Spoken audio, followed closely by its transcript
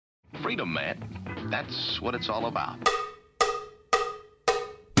freedom, man. That's what it's all about.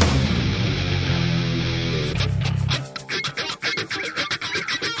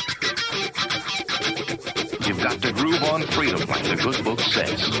 You've got to groove on freedom, like the good book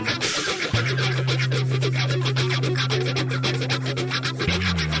says.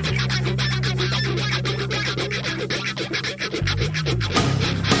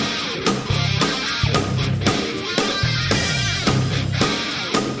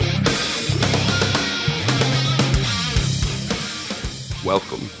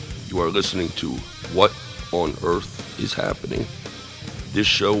 Welcome. You are listening to What on Earth is Happening. This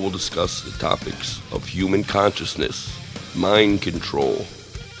show will discuss the topics of human consciousness, mind control,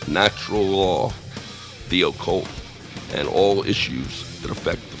 natural law, the occult, and all issues that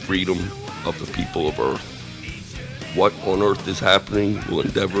affect the freedom of the people of Earth. What on Earth is Happening will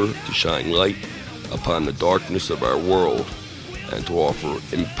endeavor to shine light upon the darkness of our world and to offer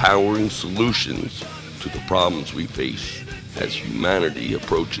empowering solutions to the problems we face as humanity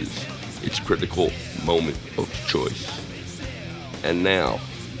approaches its critical moment of choice. And now,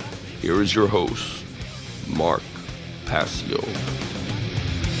 here is your host, Mark Passio.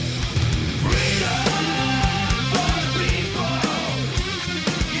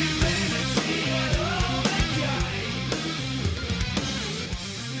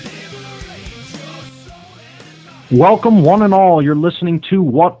 Welcome, one and all. You're listening to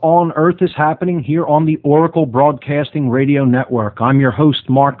What on Earth is Happening here on the Oracle Broadcasting Radio Network. I'm your host,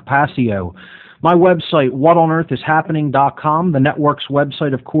 Mark Passio. My website, whatonearthishappening.com. The network's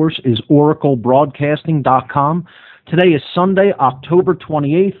website, of course, is oraclebroadcasting.com. Today is Sunday, October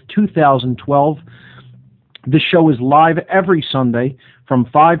 28th, 2012. This show is live every Sunday from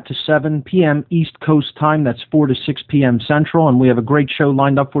 5 to 7 p.m. East Coast time. That's 4 to 6 p.m. Central, and we have a great show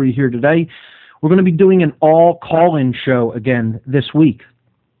lined up for you here today. We're going to be doing an all call-in show again this week.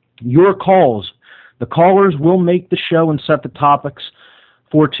 Your calls, the callers will make the show and set the topics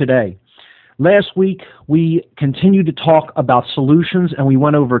for today. Last week, we continued to talk about solutions, and we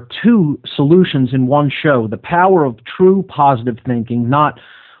went over 2 solutions in one show. The power of true positive thinking, not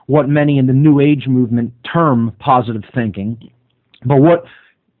what many in the New Age movement term positive thinking, but what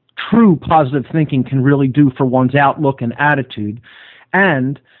true positive thinking can really do for one's outlook and attitude,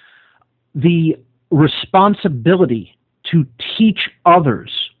 and the responsibility to teach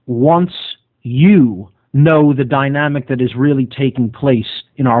others once you know the dynamic that is really taking place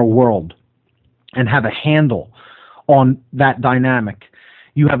in our world and have a handle on that dynamic.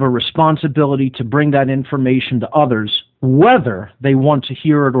 You have a responsibility to bring that information to others, whether they want to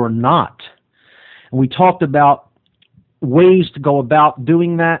hear it or not. And we talked about ways to go about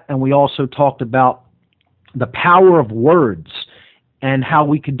doing that, and we also talked about the power of words and how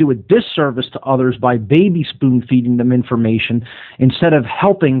we could do a disservice to others by baby spoon feeding them information instead of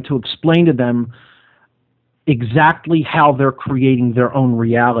helping to explain to them exactly how they're creating their own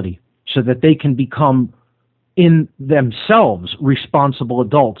reality so that they can become in themselves responsible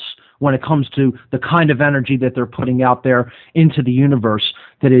adults when it comes to the kind of energy that they're putting out there into the universe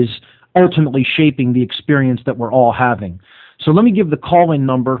that is ultimately shaping the experience that we're all having. So let me give the call-in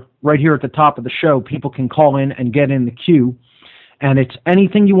number right here at the top of the show. People can call in and get in the queue. And it's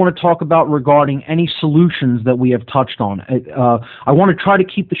anything you want to talk about regarding any solutions that we have touched on. I want to try to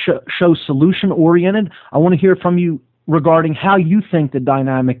keep the show solution-oriented. I want to hear from you regarding how you think the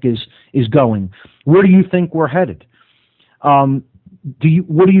dynamic is going. Where do you think we're headed? What do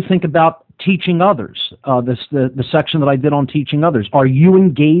you think about teaching others? The section that I did on teaching others. Are you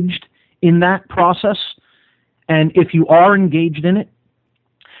engaged in that process? And if you are engaged in it,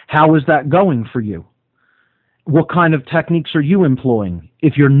 how is that going for you? What kind of techniques are you employing?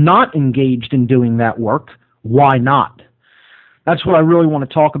 If you're not engaged in doing that work, why not? That's what I really want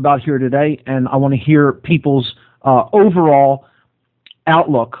to talk about here today, and I want to hear people's overall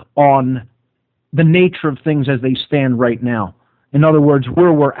outlook on the nature of things as they stand right now. In other words,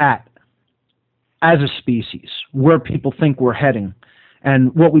 where we're at as a species, where people think we're heading,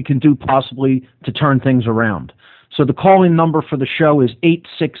 and what we can do possibly to turn things around. So the call-in number for the show is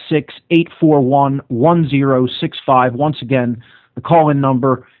 866-841-1065. Once again, the call-in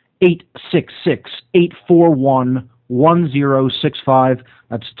number, 866-841-1065.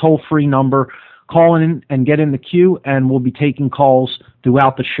 That's a toll-free number. Call in and get in the queue, and we'll be taking calls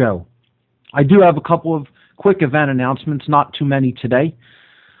throughout the show. I do have a couple of quick event announcements, not too many today.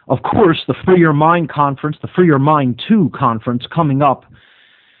 Of course, the Free Your Mind Conference, the Free Your Mind 2 Conference, coming up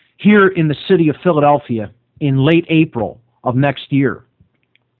here in the city of Philadelphia in late April of next year.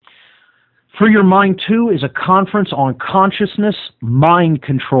 Free Your Mind 2 is a conference on consciousness, mind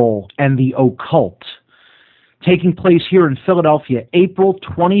control, and the occult. taking place here in Philadelphia, April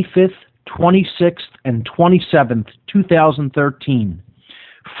 25th, 26th, and 27th, 2013.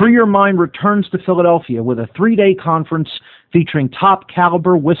 Free Your Mind returns to Philadelphia with a 3-day conference featuring top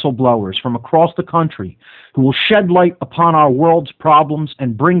caliber whistleblowers from across the country who will shed light upon our world's problems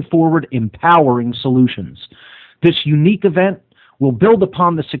and bring forward empowering solutions. This unique event will build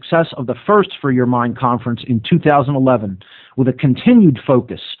upon the success of the first Free Your Mind conference in 2011 with a continued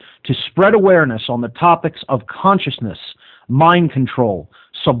focus to spread awareness on the topics of consciousness, mind control,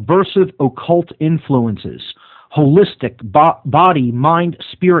 subversive occult influences, holistic body, mind,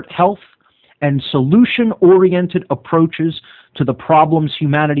 spirit health, and solution-oriented approaches to the problems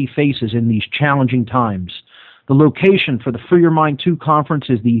humanity faces in these challenging times. The location for the Free Your Mind 2 conference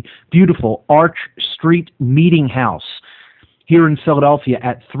is the beautiful Arch Street Meeting House here in Philadelphia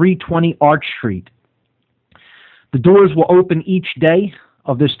at 320 Arch Street. The doors will open each day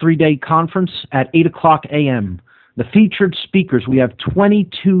of this 3-day conference at 8 o'clock a.m. The featured speakers, we have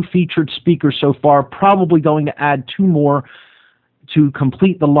 22 featured speakers so far, probably going to add 2 more to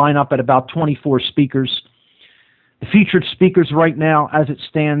complete the lineup at about 24 speakers. The featured speakers right now, as it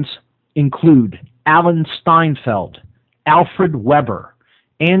stands, include Alan Steinfeld, Alfred Weber,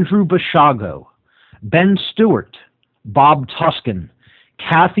 Andrew Bashago, Ben Stewart, Bob Tuskin,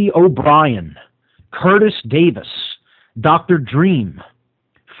 Kathy O'Brien, Curtis Davis, Dr. Dream,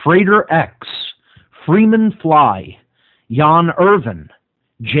 Frater X, Freeman Fly, Jan Irvin,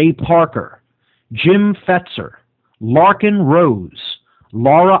 Jay Parker, Jim Fetzer, Larkin Rose,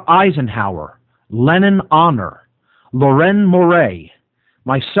 Laura Eisenhower, Lennon Honor, Loren Moray,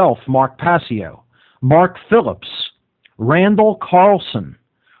 myself, Mark Passio, Mark Phillips, Randall Carlson,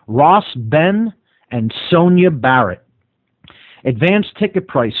 Ross Ben, and Sonia Barrett. Advanced ticket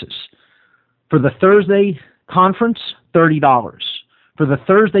prices. For the Thursday conference, $30. For the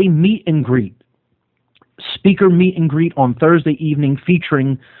Thursday meet and greet, speaker meet and greet on Thursday evening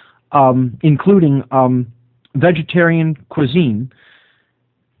featuring, including vegetarian cuisine,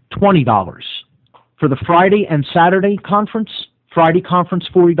 $20. For the Friday and Saturday conference, Friday conference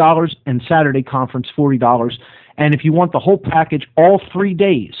 $40 and Saturday conference $40. And if you want the whole package, all 3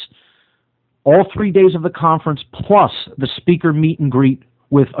 days of the conference plus the speaker meet and greet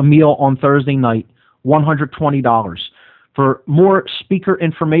with a meal on Thursday night, $120. For more speaker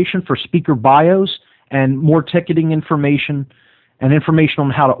information, for speaker bios, and more ticketing information and information on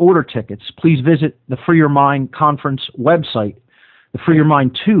how to order tickets, please visit the Free Your Mind Conference website, the Free Your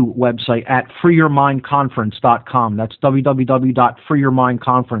Mind 2 website at freeyourmindconference.com. That's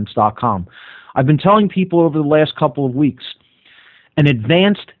www.freeyourmindconference.com. I've been telling people over the last couple of weeks, an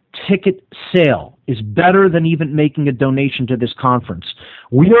advanced ticket sale is better than even making a donation to this conference.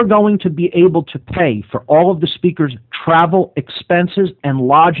 We are going to be able to pay for all of the speakers' travel expenses and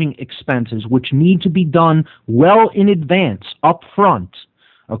lodging expenses, which need to be done well in advance, up front,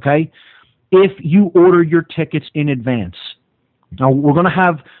 okay, if you order your tickets in advance. Now, we're going to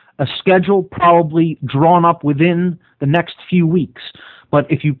have a schedule probably drawn up within the next few weeks. But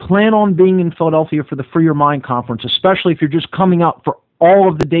if you plan on being in Philadelphia for the Free Your Mind conference, especially if you're just coming up for all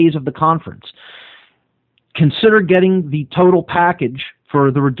of the days of the conference, consider getting the total package for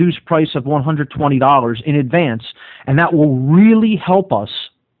the reduced price of $120 in advance, and that will really help us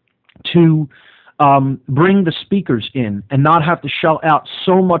to bring the speakers in and not have to shell out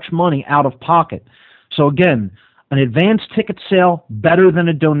so much money out of pocket. So again, an advance ticket sale, better than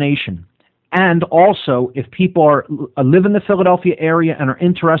a donation. And also, if people live in the Philadelphia area and are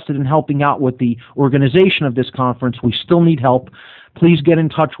interested in helping out with the organization of this conference, we still need help. Please get in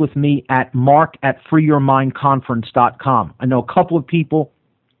touch with me at mark@freeyourmindconference.com. I know a couple of people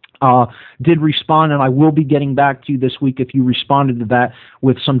did respond, and I will be getting back to you this week if you responded to that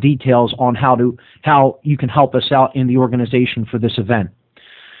with some details on how you can help us out in the organization for this event.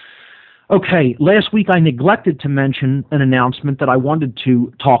 Okay, last week I neglected to mention an announcement that I wanted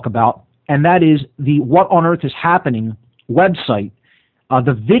to talk about, and that is the What on Earth is Happening website.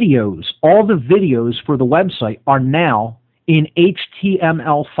 The videos, all the videos for the website are now in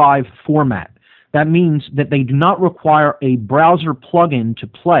HTML5 format. That means that they do not require a browser plugin to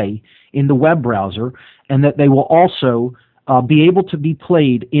play in the web browser, and that they will also be able to be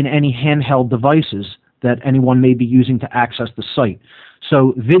played in any handheld devices that anyone may be using to access the site.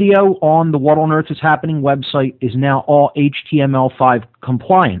 So video on the What on Earth is Happening website is now all HTML5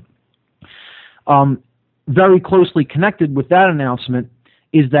 compliant. Very closely connected with that announcement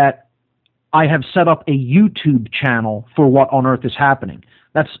is that I have set up a YouTube channel for What on Earth is Happening.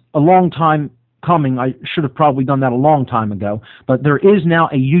 That's a long time coming. I should have probably done that a long time ago, but there is now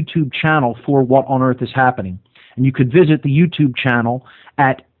a YouTube channel for What on Earth is Happening. And you could visit the YouTube channel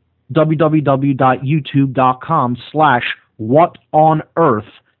at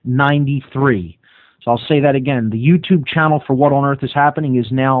www.youtube.com/whatonearth93. So I'll say that again. The YouTube channel for What on Earth is Happening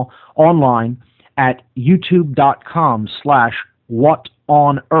is now online at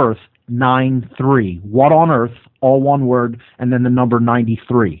youtube.com/whatonearth93. What on Earth, all one word, and then the number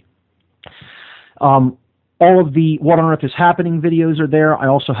 93. All of the What on Earth is Happening videos are there. I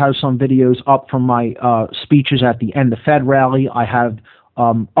also have some videos up from my speeches at the End the Fed rally. I have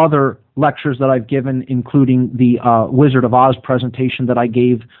other lectures that I've given, including the Wizard of Oz presentation that I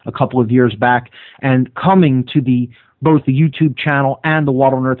gave a couple of years back. And coming to both the YouTube channel and the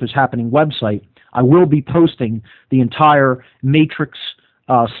What on Earth is Happening website, I will be posting the entire Matrix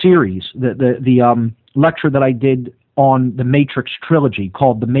series, the lecture that I did on the Matrix trilogy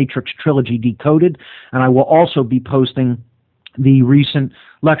called The Matrix Trilogy Decoded, and I will also be posting the recent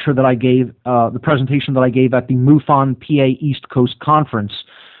lecture that I gave, the presentation that I gave at the MUFON PA East Coast Conference,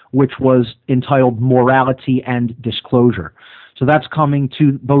 which was entitled Morality and Disclosure. So that's coming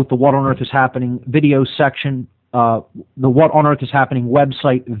to both the What on Earth is Happening video section, the What on Earth is Happening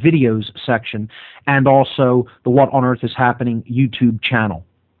website videos section, and also the What on Earth is Happening YouTube channel.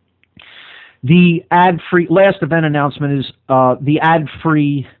 The ad-free, last event announcement is the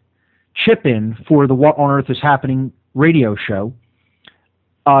ad-free chip-in for the What on Earth is Happening radio show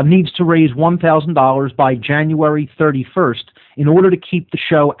needs to raise $1,000 by January 31st in order to keep the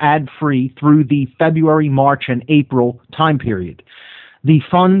show ad-free through the February, March, and April time period. The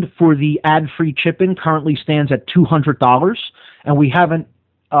fund for the ad-free chip-in currently stands at $200, and we haven't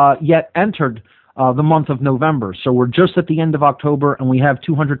yet entered the month of November. So we're just at the end of October, and we have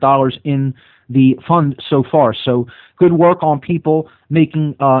 $200 in the fund so far. So good work on people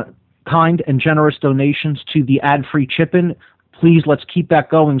making kind and generous donations to the ad-free chip-in. Please, let's keep that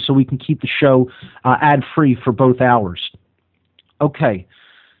going so we can keep the show ad-free for both hours. Okay,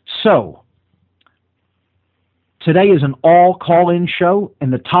 so today is an all call-in show,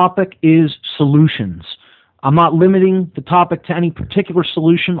 and the topic is solutions. I'm not limiting the topic to any particular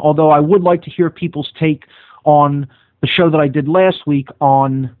solution, although I would like to hear people's take on the show that I did last week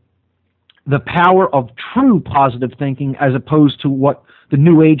on the power of true positive thinking as opposed to what the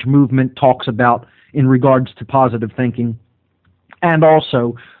New Age movement talks about in regards to positive thinking, and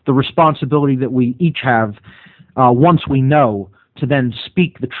also the responsibility that we each have once we know to then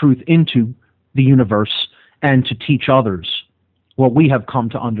speak the truth into the universe and to teach others what we have come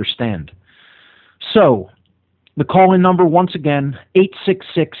to understand. So, the call-in number, once again,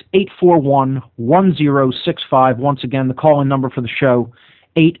 866-841-1065. Once again, the call-in number for the show,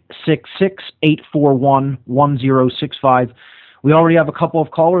 866-841-1065. We already have a couple of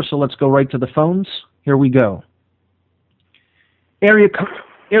callers, so let's go right to the phones. Here we go. Area code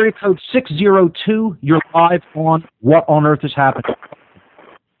 602, you're live on What on Earth is Happening.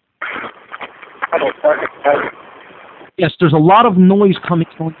 Yes, there's a lot of noise coming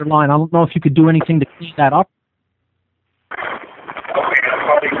from your line. I don't know if you could do anything to clean that up.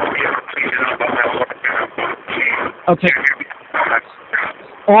 Okay.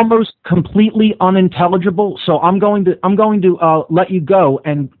 Almost completely unintelligible. So I'm going to let you go,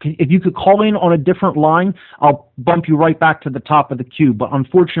 and if you could call in on a different line, I'll bump you right back to the top of the queue. But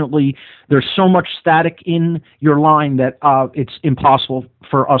unfortunately, there's so much static in your line that it's impossible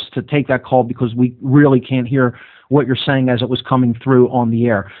for us to take that call because we really can't hear what you're saying as it was coming through on the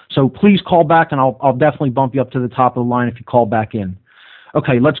air. So please call back, and I'll definitely bump you up to the top of the line if you call back in.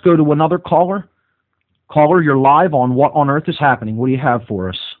 Okay, let's go to another caller. Caller, you're live on What on Earth is Happening. What do you have for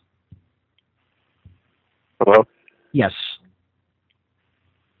us? Hello? Yes.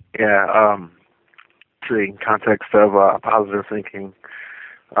 Yeah, in context of positive thinking.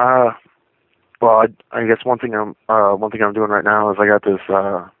 Well, I guess one thing I'm doing right now is I got this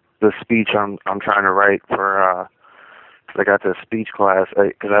speech I'm trying to write for cause I got this speech class.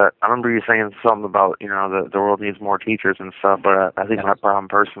 Because I remember you saying something about the world needs more teachers and stuff. But I think my problem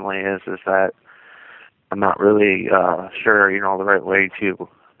personally is that I'm not really sure, the right way to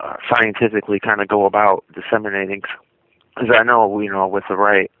scientifically kind of go about disseminating. Because I know, with the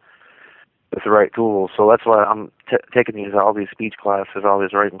right tools. So that's why I'm taking all these speech classes, all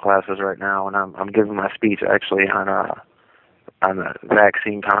these writing classes right now, and I'm giving my speech actually on the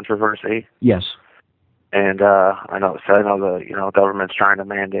vaccine controversy. Yes. And I know the government's trying to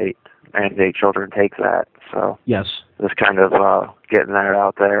mandate children take that. So yes, just kind of getting that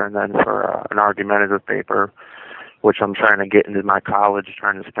out there, and then for an argumentative paper, which I'm trying to get into my college,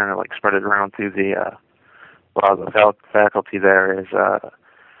 trying to kind of spread it around through the faculty there is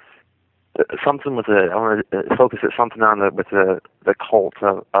something with I want to focus at something on with the cult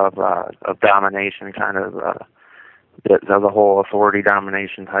of domination, kind of the whole authority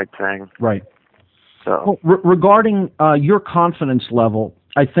domination type thing. Right. So well, regarding your confidence level,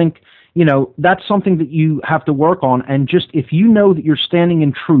 I think, that's something that you have to work on. And just if you know that you're standing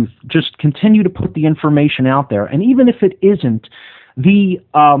in truth, just continue to put the information out there. And even if it isn't the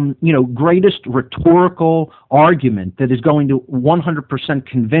greatest rhetorical argument that is going to 100%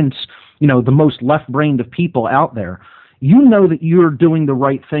 convince the most left-brained of people out there, you know that you're doing the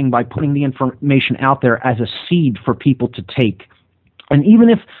right thing by putting the information out there as a seed for people to take. And even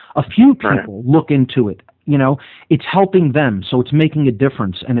if a few people look into it, it's helping them, so it's making a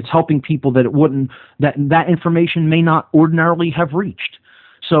difference, and it's helping people that that information may not ordinarily have reached.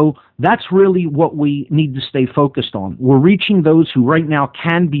 So that's really what we need to stay focused on. We're reaching those who right now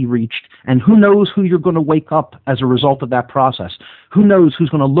can be reached, and who knows who you're going to wake up as a result of that process. Who knows who's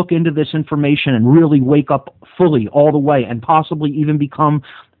going to look into this information and really wake up fully all the way, and possibly even become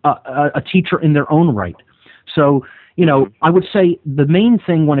a teacher in their own right. So, I would say the main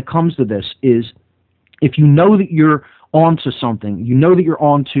thing when it comes to this is, if you know that you're onto something, you know that you're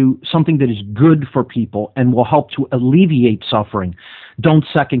onto something that is good for people and will help to alleviate suffering, don't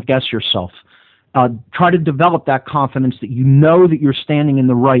second guess yourself. Try to develop that confidence that you know that you're standing in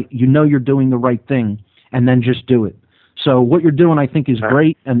the right, you know you're doing the right thing, and then just do it. So what you're doing, I think, is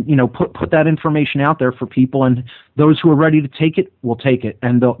great, and put that information out there for people, and those who are ready to take it will take it,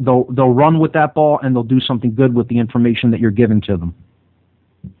 and they'll run with that ball, and they'll do something good with the information that you're giving to them.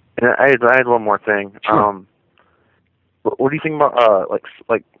 And I had one more thing. Sure. What do you think about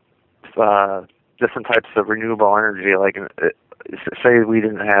different types of renewable energy? Like, say we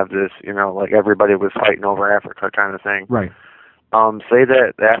didn't have this, like everybody was fighting over Africa kind of thing. Right. Say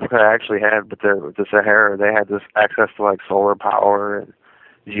that Africa actually had, but the Sahara, they had this access to like solar power and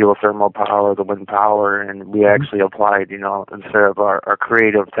geothermal power, the wind power, and we actually applied, instead of our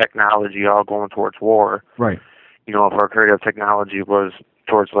creative technology all going towards war. Right. If our creative technology was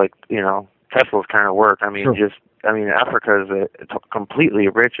towards Tesla's kind of work. Sure. Africa is completely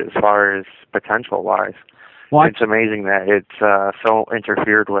rich as far as potential wise. Well, it's amazing that it's so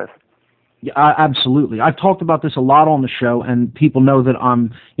interfered with. Yeah, absolutely. I've talked about this a lot on the show, and people know that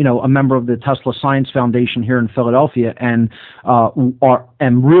I'm, a member of the Tesla Science Foundation here in Philadelphia, and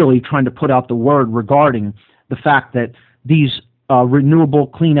am really trying to put out the word regarding the fact that these renewable,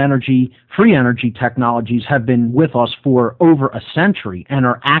 clean energy, free energy technologies have been with us for over a century and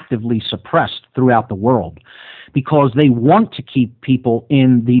are actively suppressed throughout the world because they want to keep people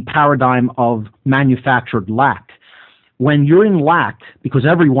in the paradigm of manufactured lack. When you're in lack, because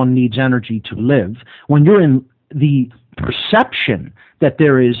everyone needs energy to live, when you're in the perception that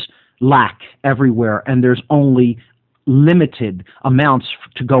there is lack everywhere and there's only limited amounts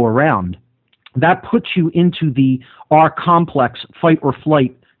to go around, that puts you into the R-complex fight or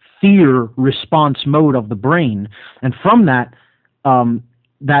flight fear response mode of the brain. And from that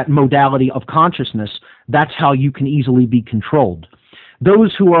modality of consciousness, that's how you can easily be controlled.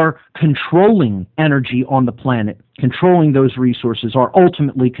 Those who are controlling energy on the planet, controlling those resources, are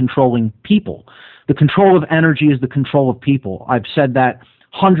ultimately controlling people. The control of energy is the control of people. I've said that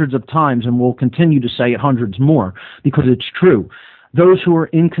hundreds of times and will continue to say it hundreds more because it's true. Those who are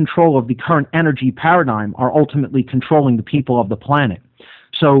in control of the current energy paradigm are ultimately controlling the people of the planet.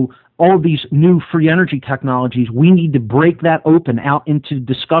 So all of these new free energy technologies, we need to break that open out into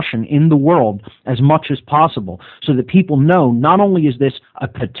discussion in the world as much as possible so that people know not only is this a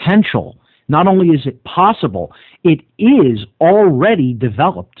potential, not only is it possible, it is already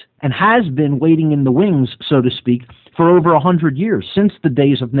developed and has been waiting in the wings, so to speak, for over 100 years, since the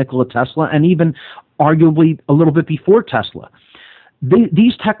days of Nikola Tesla and even arguably a little bit before Tesla.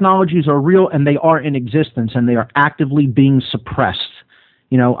 These technologies are real and they are in existence and they are actively being suppressed.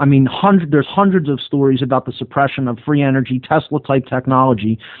 There's hundreds of stories about the suppression of free energy, Tesla-type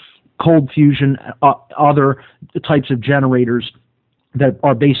technology, cold fusion, other types of generators that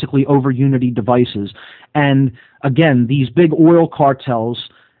are basically over unity devices. And again, these big oil cartels,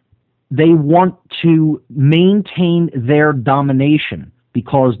 they want to maintain their domination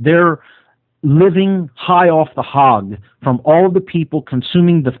because they're living high off the hog from all of the people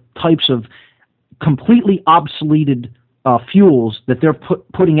consuming the types of completely obsoleted fuels that they're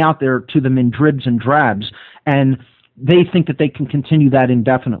putting out there to them in dribs and drabs, and they think that they can continue that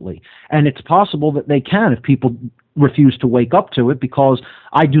indefinitely. And it's possible that they can if people refuse to wake up to it, because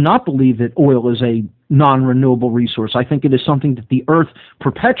I do not believe that oil is a non-renewable resource. I think it is something that the earth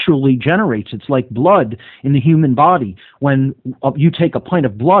perpetually generates. It's like blood in the human body. When you take a pint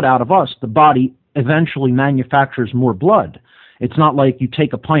of blood out of us, the body eventually manufactures more blood. It's not like you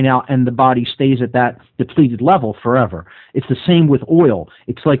take a pint out and the body stays at that depleted level forever. It's the same with oil.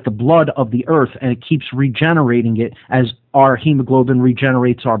 It's like the blood of the earth, and it keeps regenerating it as our hemoglobin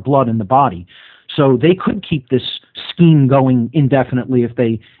regenerates our blood in the body. So they could keep this scheme going indefinitely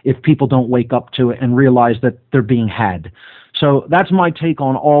if people don't wake up to it and realize that they're being had. So that's my take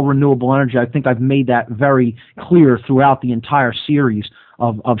on all renewable energy. I think I've made that very clear throughout the entire series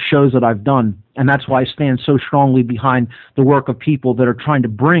of shows that I've done, and that's why I stand so strongly behind the work of people that are trying to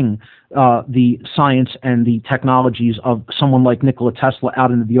bring the science and the technologies of someone like Nikola Tesla out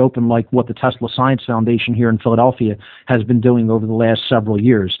into the open, like what the Tesla Science Foundation here in Philadelphia has been doing over the last several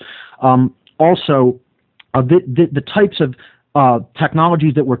years. Also, the types of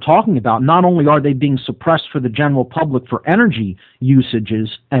technologies that we're talking about, not only are they being suppressed for the general public for energy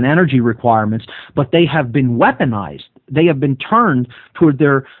usages and energy requirements, but they have been weaponized. They have been turned toward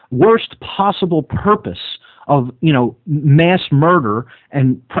their worst possible purpose of, mass murder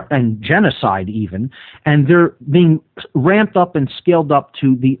and genocide even, and they're being ramped up and scaled up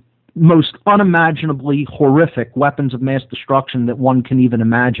to the most unimaginably horrific weapons of mass destruction that one can even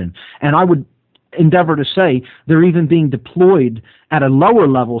imagine. And I would endeavor to say they're even being deployed at a lower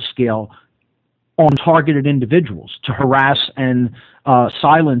level scale on targeted individuals to harass and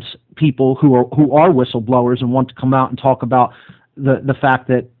silence people who are whistleblowers and want to come out and talk about the fact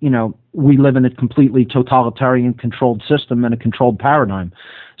that we live in a completely totalitarian controlled system and a controlled paradigm.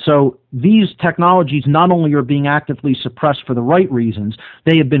 So these technologies not only are being actively suppressed for the right reasons,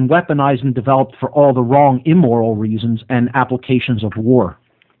 they have been weaponized and developed for all the wrong, immoral reasons and applications of war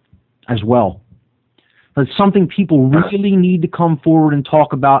as well. It's something people really need to come forward and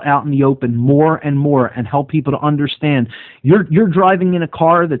talk about out in the open more and more, and help people to understand. You're driving in a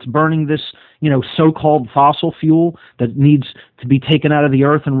car that's burning this, so-called fossil fuel that needs to be taken out of the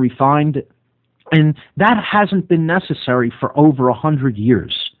earth and refined, and that hasn't been necessary for over 100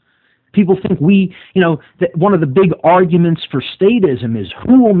 years. People think that one of the big arguments for statism is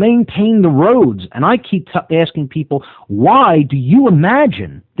who will maintain the roads. And I keep asking people, why do you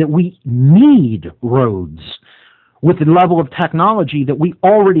imagine that we need roads with the level of technology that we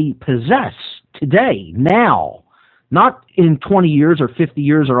already possess today, now? Not in 20 years or 50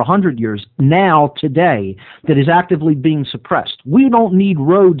 years or 100 years, now, today, that is actively being suppressed. We don't need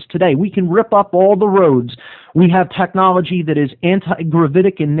roads today. We can rip up all the roads. We have technology that is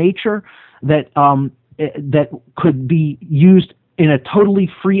anti-gravitic in nature, that could be used in a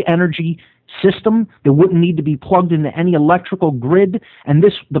totally free energy system that wouldn't need to be plugged into any electrical grid. And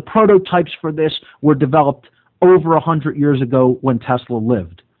the prototypes for this were developed over 100 years ago when Tesla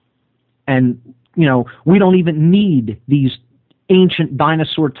lived. And we don't even need these ancient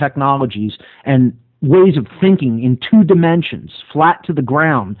dinosaur technologies and ways of thinking in 2 dimensions, flat to the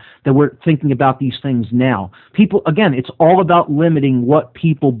ground, that we're thinking about these things now. People, again, it's all about limiting what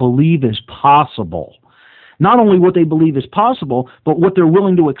people believe is possible. Not only what they believe is possible, but what they're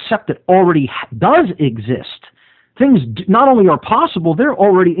willing to accept that already does exist. Things not only are possible, they're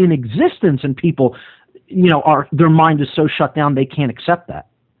already in existence, and people, their mind is so shut down they can't accept that.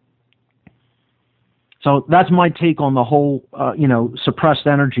 So that's my take on the whole, suppressed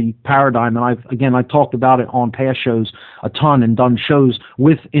energy paradigm. And I've talked about it on past shows a ton, and done shows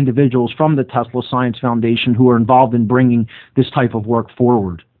with individuals from the Tesla Science Foundation who are involved in bringing this type of work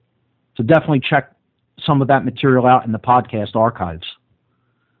forward. So definitely check some of that material out in the podcast archives.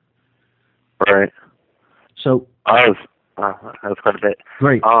 Right. So that was quite a bit.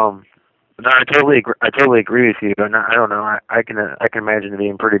 Great. No, I totally agree with you, and I don't know. I can imagine it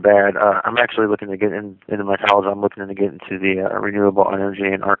being pretty bad. I'm actually looking to get into my college. I'm looking to get into the renewable energy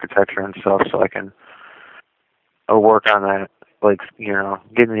and architecture and stuff, so I can work on that. Like,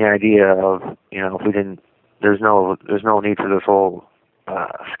 getting the idea of if we didn't, there's no need for this whole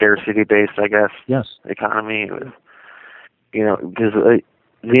scarcity-based, I guess, yes, economy. Because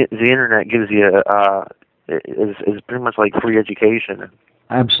the internet gives you is pretty much like free education.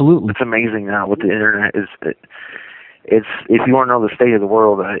 Absolutely. It's amazing now what the internet is. It's if you want to know the state of the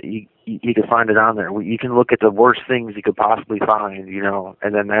world, you can find it on there. You can look at the worst things you could possibly find,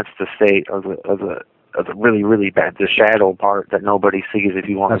 and then that's the state of the really, really bad, the shadow part that nobody sees. If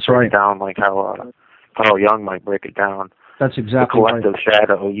you want that's to break right. it down, like how Carl Jung might break it down. That's exactly the collective right.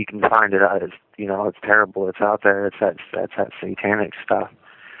 shadow. You can find it. It's terrible. It's out there. It's that satanic stuff.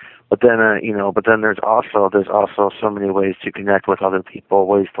 But then there's also so many ways to connect with other people,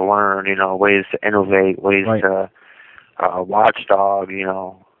 ways to learn, ways to innovate, ways right. to watchdog,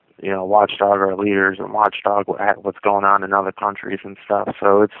 watchdog our leaders and watchdog what's going on in other countries and stuff.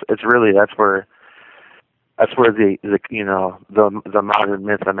 So it's really that's where the modern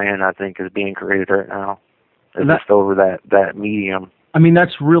myth of man, I think, is being created right now. just over that medium. I mean,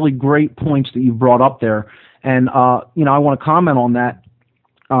 that's really great points that you brought up there. And, I want to comment on that.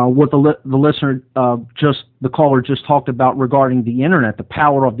 What the listener, the caller just talked about regarding the internet, the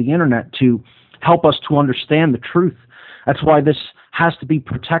power of the internet to help us to understand the truth. That's why this has to be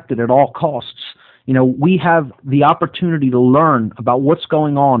protected at all costs. We have the opportunity to learn about what's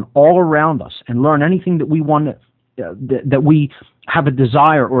going on all around us and learn anything that we want, that we have a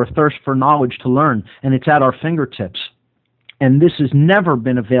desire or a thirst for knowledge to learn, and it's at our fingertips. And this has never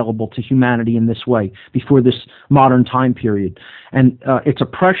been available to humanity in this way before this modern time period. And it's a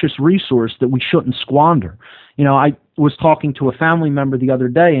precious resource that we shouldn't squander. I was talking to a family member the other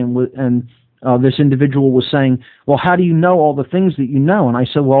day, and this individual was saying, well, how do you know all the things that you know? And I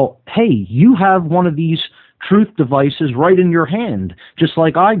said, well, hey, you have one of these truth devices right in your hand, just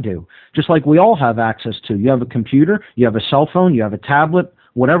like I do, just like we all have access to. You have a computer, you have a cell phone, you have a tablet,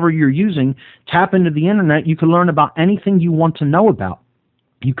 whatever you're using, tap into the internet. You can learn about anything you want to know about.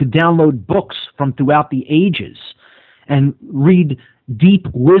 You could download books from throughout the ages and read deep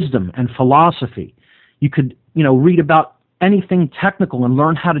wisdom and philosophy. You could, read about anything technical and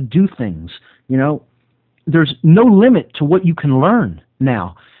learn how to do things. There's no limit to what you can learn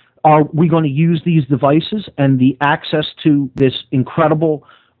now. Are we going to use these devices and the access to this incredible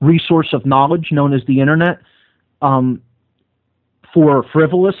resource of knowledge known as the internet for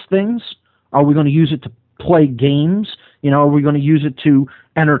frivolous things? Are we going to use it to play games? Are we going to use it to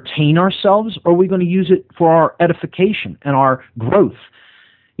entertain ourselves? Or are we going to use it for our edification and our growth?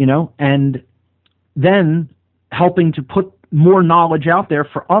 And then helping to put more knowledge out there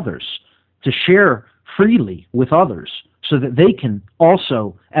for others to share freely with others so that they can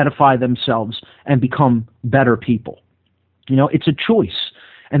also edify themselves and become better people. It's a choice,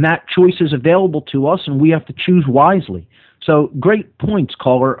 and that choice is available to us, and we have to choose wisely. So great points,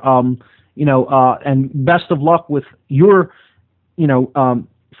 caller. And best of luck with your,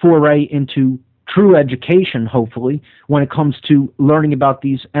 foray into true education, hopefully, when it comes to learning about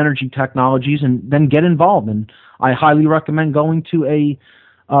these energy technologies, and then get involved. And I highly recommend going to a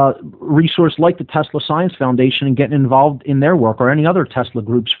resource like the Tesla Science Foundation and getting involved in their work, or any other Tesla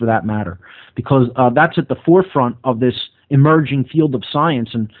groups for that matter, because that's at the forefront of this emerging field of science.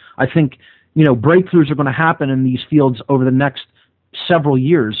 And I think breakthroughs are going to happen in these fields over the next several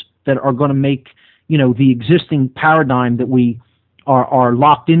years that are going to make, the existing paradigm that we are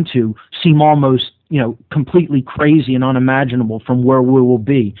locked into seem almost, completely crazy and unimaginable from where we will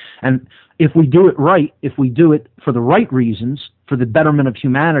be. And if we do it right, if we do it for the right reasons, for the betterment of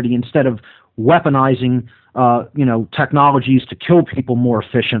humanity, instead of weaponizing, technologies to kill people more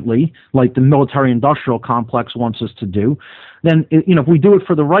efficiently, like the military-industrial complex wants us to do, then, if we do it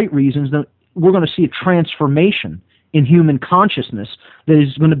for the right reasons, then we're going to see a transformation in human consciousness that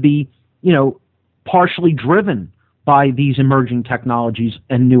is going to be, partially driven by these emerging technologies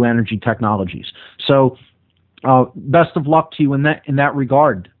and new energy technologies. So, best of luck to you in that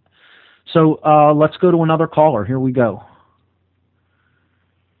regard. So let's go to another caller. Here we go.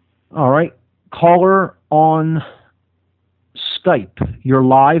 All right, caller on Skype. You're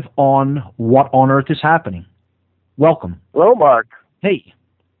live on What on Earth is Happening. Welcome. Hello, Mark. Hey,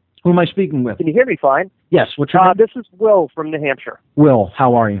 who am I speaking with? Can you hear me fine? Yes. What's your name? This is Will from New Hampshire. Will,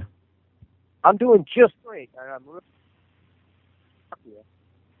 how are you? I'm doing just great. I'm really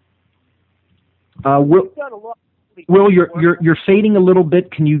Will, you're fading a little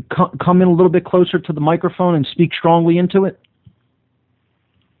bit. Can you come in a little bit closer to the microphone and speak strongly into it?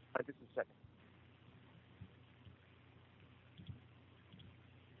 Just a second.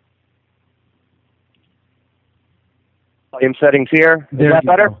 Volume settings here. Is that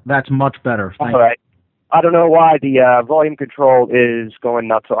better? Go. That's much better. All right. I don't know why the volume control is going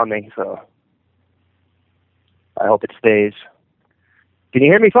nuts on me, so I hope it stays. Can you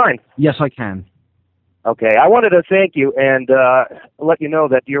hear me fine? Yes, I can. Okay. I wanted to thank you and let you know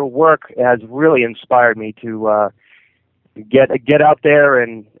that your work has really inspired me to get out there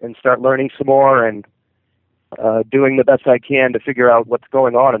and start learning some more and doing the best I can to figure out what's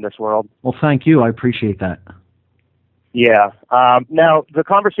going on in this world. Well, thank you. I appreciate that. Yeah. Now, the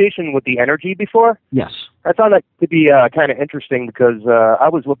conversation with the energy before, yes, I found that to be kind of interesting because I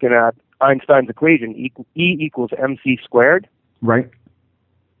was looking at Einstein's equation, E equals mc squared. Right.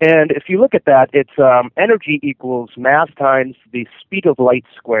 And if you look at that, it's energy equals mass times the speed of light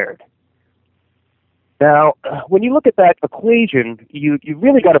squared. Now, when you look at that equation, you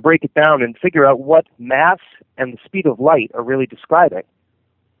really got to break it down and figure out what mass and the speed of light are really describing.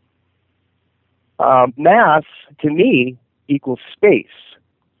 Mass, to me, equals space,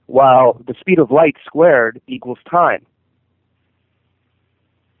 while the speed of light squared equals time.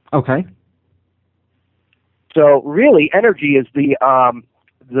 Okay. So really, energy is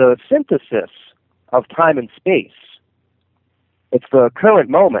the synthesis of time and space. It's the current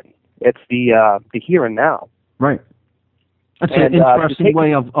moment. It's the here and now. Right. That's an interesting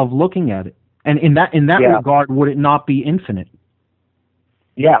way of looking at it. And in that regard, would it not be infinite?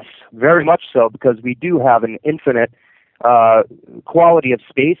 Yes, very much so, because we do have an infinite quality of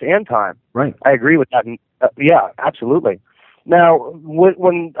space and time. Right. I agree with that. Yeah, absolutely. Now,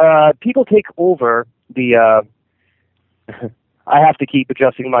 when people take over the, I have to keep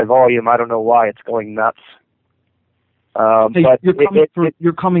adjusting my volume. I don't know why it's going nuts. Hey, but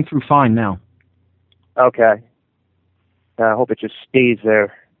you're coming through fine now. Okay. I hope it just stays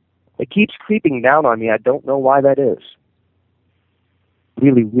there. It keeps creeping down on me. I don't know why that is.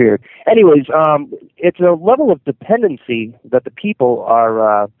 Really weird. Anyways, it's a level of dependency that the people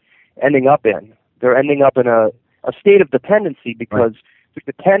are ending up in. They're ending up in a state of dependency because they're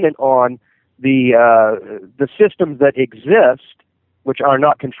dependent on the systems that exist, which are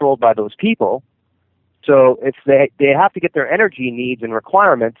not controlled by those people. So if they have to get their energy needs and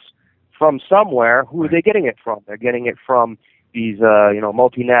requirements from somewhere, who are they getting it from? They're getting it from these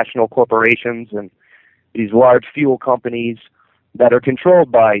multinational corporations and these large fuel companies that are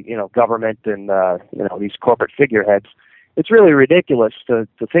controlled by government and these corporate figureheads. It's really ridiculous to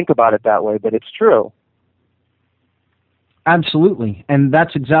think about it that way, but it's true. Absolutely, and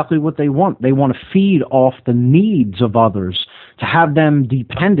that's exactly what they want. They want to feed off the needs of others, to have them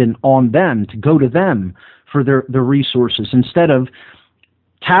dependent on them, to go to them for their resources, instead of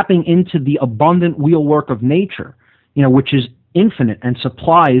tapping into the abundant wheelwork of nature, which is infinite and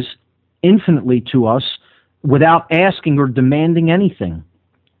supplies infinitely to us without asking or demanding anything.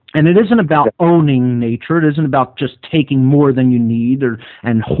 And it isn't about owning nature. It isn't about just taking more than you need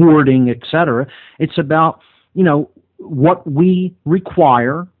and hoarding, etc. It's about, what we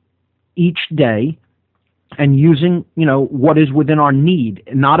require each day and using, what is within our need,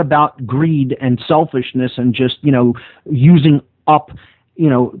 not about greed and selfishness and just, using up,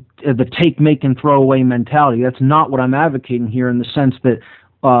 the take, make, and throw away mentality. That's not what I'm advocating here in the sense that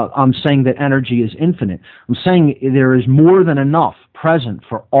I'm saying that energy is infinite. I'm saying there is more than enough present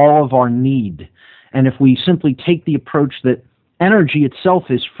for all of our need. And if we simply take the approach that energy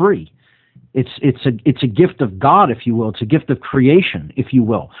itself is free, it's a gift of God, if you will. It's a gift of creation, if you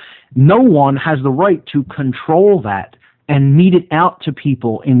will. No one has the right to control that and mete it out to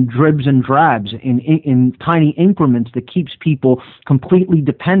people in dribs and drabs, in tiny increments that keeps people completely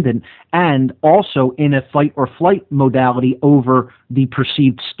dependent and also in a fight or flight modality over the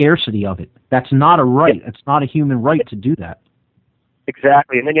perceived scarcity of it. That's not a right. It's not a human right to do that.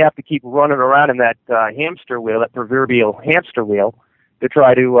 Exactly. And then you have to keep running around in that hamster wheel, that proverbial hamster wheel, to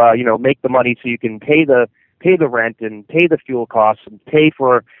try to make the money so you can pay the rent and pay the fuel costs and pay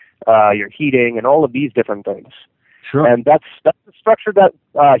for your heating and all of these different things. Sure. And that's the structure that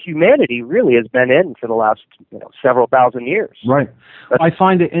humanity really has been in for the last several thousand years. Right. I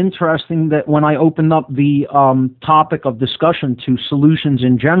find it interesting that when I opened up the topic of discussion to solutions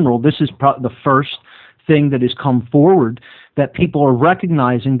in general, this is the first thing that has come forward, that people are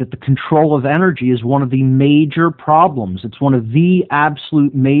recognizing that the control of energy is one of the major problems. It's one of the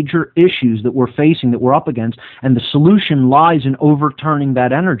absolute major issues that we're facing, that we're up against, and the solution lies in overturning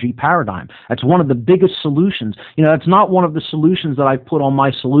that energy paradigm. That's one of the biggest solutions. It's not one of the solutions that I've put on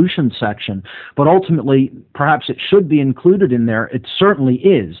my solution section, but ultimately, perhaps it should be included in there. It certainly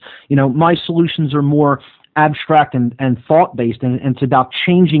is. My solutions are more abstract and thought-based, and it's about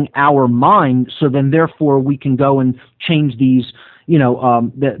changing our mind, so then therefore we can go and change these,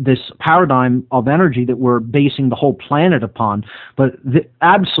 this paradigm of energy that we're basing the whole planet upon. But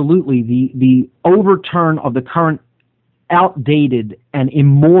absolutely, the overturn of the current outdated and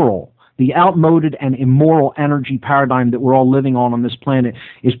immoral, the outmoded and immoral energy paradigm that we're all living on this planet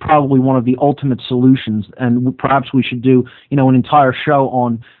is probably one of the ultimate solutions, and perhaps we should do, an entire show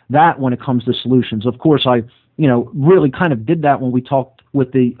on that when it comes to solutions. Of course, I, really kind of did that when we talked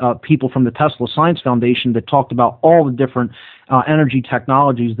with the people from the Tesla Science Foundation that talked about all the different energy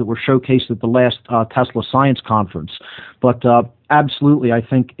technologies that were showcased at the last Tesla Science Conference. But absolutely, I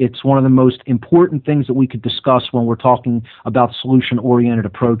think it's one of the most important things that we could discuss when we're talking about solution-oriented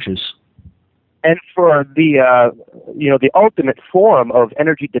approaches. And for the the ultimate form of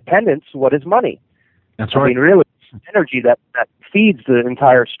energy dependence, what is money? That's right. I mean, really, energy that feeds the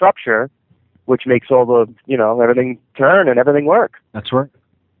entire structure, which makes all the everything turn and everything work. That's right.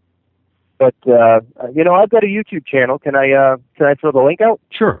 But I've got a YouTube channel. Can I throw the link out?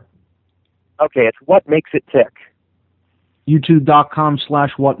 Sure. Okay, it's What Makes It Tick.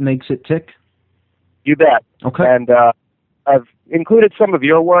 YouTube.com/What Makes It Tick. You bet. Okay. And I've included some of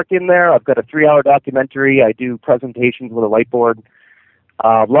your work in there. I've got a 3-hour documentary. I do presentations with a whiteboard.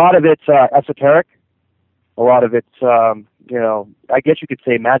 A lot of it's esoteric. A lot of it's, I guess you could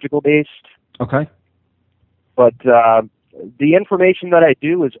say magical based. Okay. But the information that I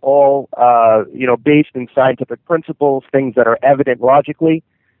do is all, based in scientific principles, things that are evident logically.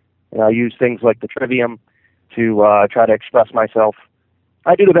 And I use things like the trivium to try to express myself.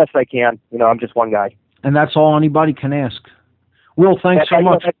 I do the best I can. I'm just one guy. And that's all anybody can ask. Will, thanks so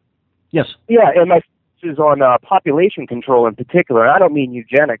much. Yes. Yeah, and my focus is on population control in particular. I don't mean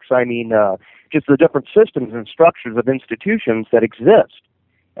eugenics. I mean just the different systems and structures of institutions that exist,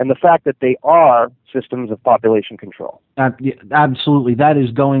 and the fact that they are systems of population control. Absolutely. That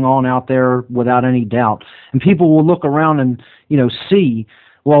is going on out there without any doubt. And people will look around and, see,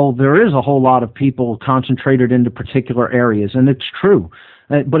 well, there is a whole lot of people concentrated into particular areas, and it's true.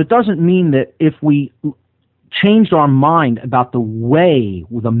 But it doesn't mean that if we changed our mind about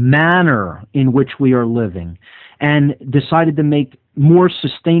the manner in which we are living, and decided to make more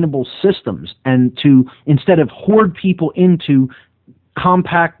sustainable systems, and to, instead of hoard people into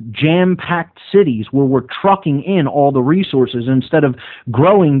compact, jam-packed cities where we're trucking in all the resources instead of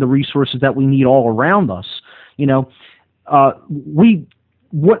growing the resources that we need all around us, the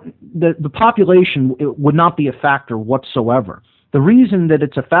population would not be a factor whatsoever. The reason that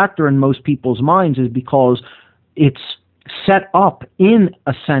it's a factor in most people's minds is because it's set up in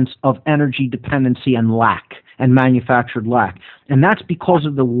a sense of energy dependency and lack, and manufactured lack. And that's because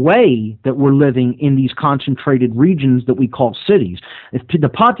of the way that we're living in these concentrated regions that we call cities. If the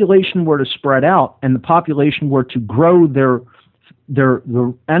population were to spread out and the population were to grow their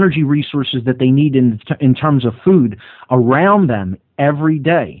energy resources that they need in terms of food around them every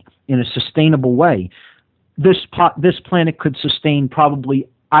day in a sustainable way, this planet could sustain probably,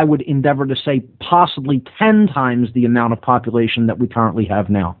 I would endeavor to say, possibly 10 times the amount of population that we currently have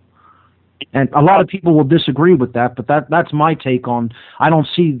now. And a lot of people will disagree with that, but that's my take on. I don't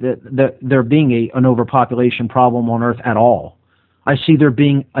see that there being an overpopulation problem on Earth at all. I see there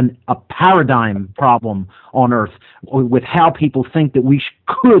being a paradigm problem on Earth with how people think that we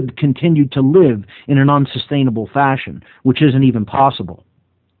could continue to live in an unsustainable fashion, which isn't even possible.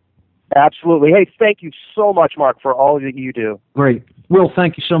 Absolutely. Hey, thank you so much, Mark, for all that you do. Great. Will,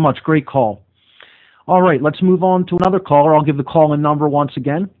 thank you so much. Great call. All right, let's move on to another caller. I'll give the call-in number once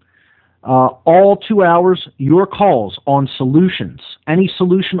again. All 2 hours, your calls on solutions, any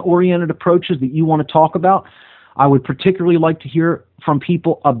solution-oriented approaches that you want to talk about. I would particularly like to hear from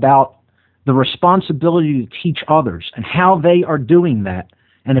people about the responsibility to teach others and how they are doing that.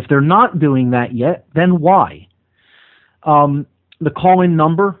 And if they're not doing that yet, then why? The call-in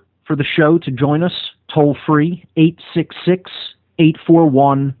number for the show to join us, toll-free,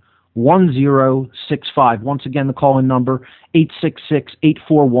 866-841-1065. Once again, the call-in number,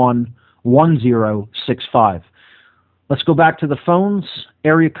 866-841-1065. Let's go back to the phones.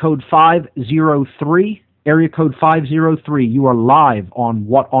 Area code 503. Area code 503. You are live on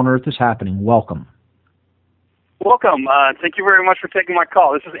What on Earth is Happening. Welcome. Welcome. Thank you very much for taking my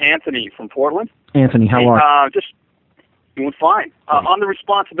call. This is Anthony from Portland. Anthony, how are you? Just doing fine. On the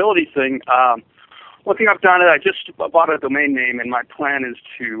responsibility thing, one thing I've done is I just bought a domain name, and my plan is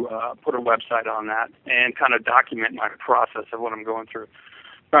to put a website on that and kind of document my process of what I'm going through,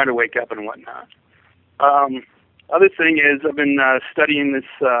 trying to wake up and whatnot. Other thing is I've been studying this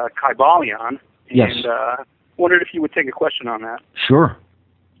Kybalion, yes. And wondered if you would take a question on that. Sure.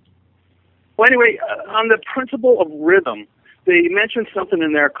 Well, anyway, on the principle of rhythm, they mentioned something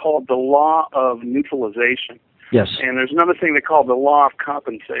in there called the law of neutralization. Yes. And there's another thing they call the law of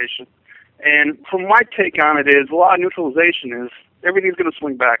compensation. And from my take on it is, the law of neutralization is everything's going to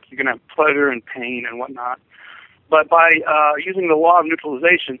swing back. You're going to have pleasure and pain and whatnot. But by using the law of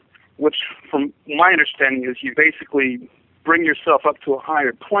neutralization, which from my understanding is you basically bring yourself up to a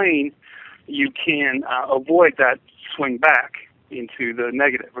higher plane, you can avoid that swing back into the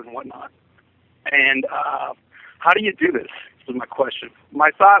negative and whatnot. And how do you do this is my question.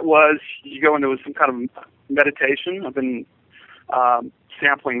 My thought was you go into some kind of meditation. I've been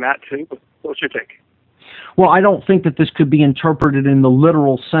sampling that too, but what's your take? Well, I don't think that this could be interpreted in the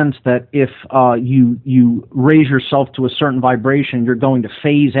literal sense that if you raise yourself to a certain vibration, you're going to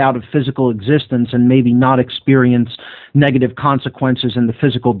phase out of physical existence and maybe not experience negative consequences in the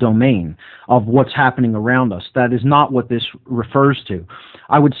physical domain of what's happening around us. That is not what this refers to.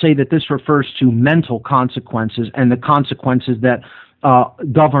 I would say that this refers to mental consequences and the consequences that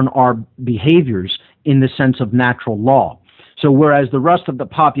govern our behaviors in the sense of natural law. So whereas the rest of the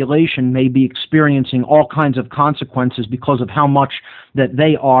population may be experiencing all kinds of consequences because of how much that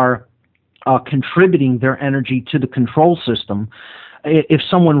they are contributing their energy to the control system. If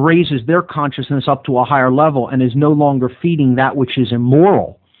someone raises their consciousness up to a higher level and is no longer feeding that which is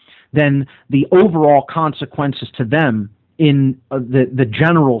immoral, then the overall consequences to them in the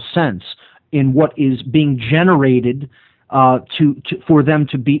general sense, in what is being generated for them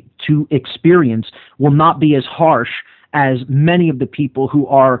to experience, will not be as harsh as many of the people who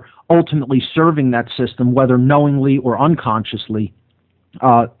are ultimately serving that system, whether knowingly or unconsciously,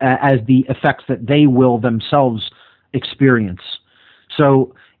 as the effects that they will themselves experience.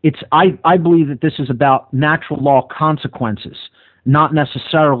 So I believe that this is about natural law consequences, not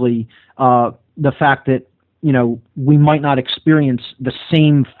necessarily the fact that we might not experience the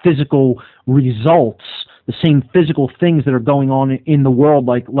same physical results, the same physical things that are going on in the world.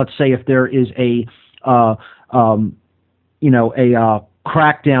 Like, let's say if there is a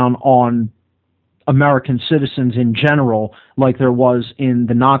crackdown on American citizens in general, like there was in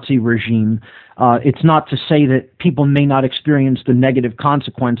the Nazi regime, it's not to say that people may not experience the negative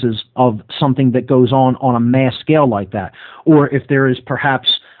consequences of something that goes on a mass scale like that. Or if there is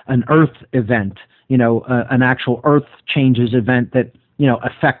perhaps an Earth event, an actual Earth changes event that,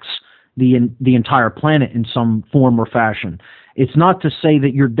 affects the entire planet in some form or fashion. It's not to say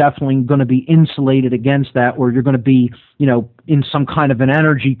that you're definitely going to be insulated against that, or you're going to be, in some kind of an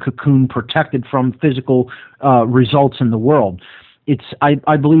energy cocoon protected from physical results in the world.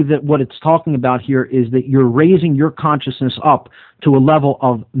 I believe that what it's talking about here is that you're raising your consciousness up to a level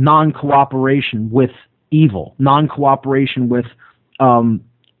of non-cooperation with evil, non-cooperation with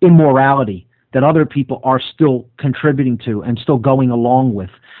immorality that other people are still contributing to and still going along with.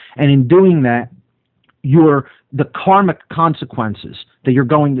 And in doing that, the karmic consequences that you're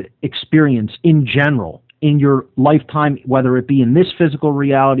going to experience in general in your lifetime, whether it be in this physical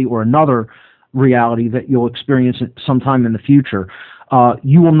reality or another reality that you'll experience sometime in the future,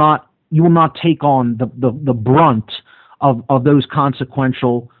 you will not take on the brunt of those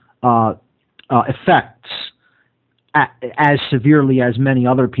consequential effects as severely as many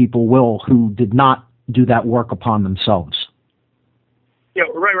other people will who did not do that work upon themselves. Yeah,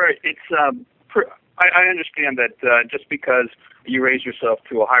 right. It's I understand that just because you raise yourself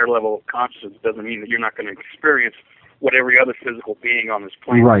to a higher level of consciousness doesn't mean that you're not going to experience what every other physical being on this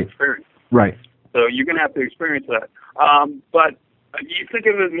planet experiences. Right. So you're going to have to experience that. But you think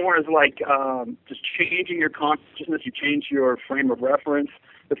of it more as like just changing your consciousness. You change your frame of reference.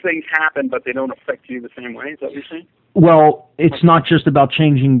 The things happen, but they don't affect you the same way. Is that what you're saying? Well, it's not just about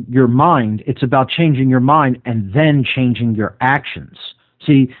changing your mind. It's about changing your mind and then changing your actions.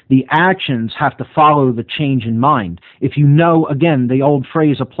 See, the actions have to follow the change in mind. If you know, again, the old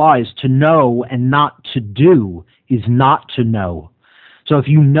phrase applies, to know and not to do is not to know. So if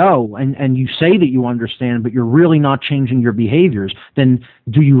you know and you say that you understand, but you're really not changing your behaviors, then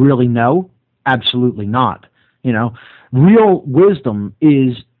do you really know? Absolutely not. Real wisdom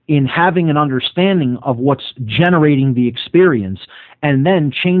is in having an understanding of what's generating the experience and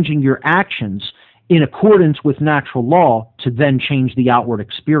then changing your actions in accordance with natural law to then change the outward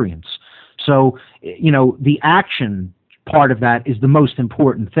experience. So, the action part of that is the most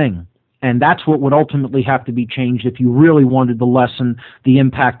important thing. And that's what would ultimately have to be changed if you really wanted to lessen the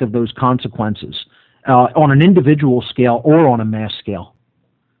impact of those consequences on an individual scale or on a mass scale.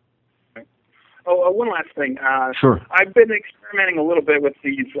 Oh, one last thing. Sure. I've been experimenting a little bit with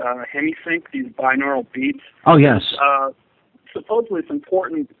these hemisync, these binaural beats. Oh, yes. Supposedly it's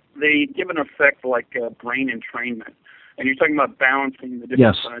important. They give an effect like brain entrainment. And you're talking about balancing the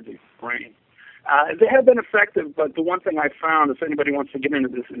different sides of the brain. They have been effective, but the one thing I found, if anybody wants to get into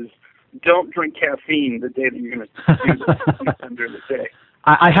this, is don't drink caffeine the day that you're going to use it during the day.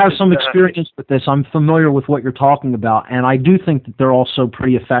 I have some experience with this. I'm familiar with what you're talking about, and I do think that they're also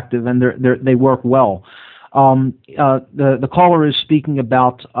pretty effective, and they work well. The caller is speaking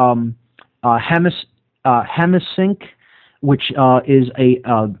about hemisync, which is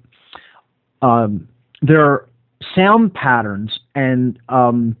there are sound patterns and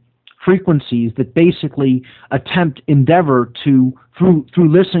frequencies that basically endeavor to, through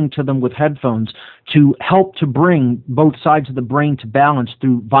listening to them with headphones, to help to bring both sides of the brain to balance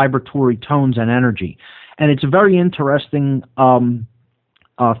through vibratory tones and energy. And it's a very interesting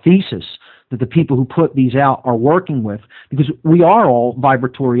thesis that the people who put these out are working with, because we are all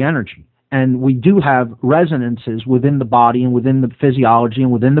vibratory energy. And we do have resonances within the body and within the physiology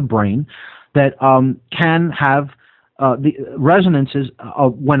and within the brain that can have the resonances,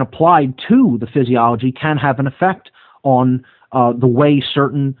 when applied to the physiology, can have an effect on the way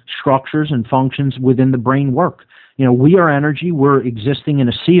certain structures and functions within the brain work. We are energy. We're existing in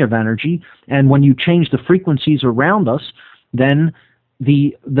a sea of energy. And when you change the frequencies around us, then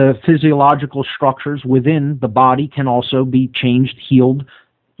the physiological structures within the body can also be changed, healed,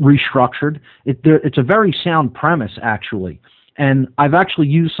 restructured. It's a very sound premise, actually. And I've actually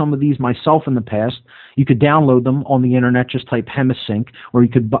used some of these myself in the past. You could download them on the internet, just type Hemisync, or you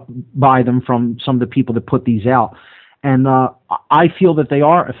could buy them from some of the people that put these out. And I feel that they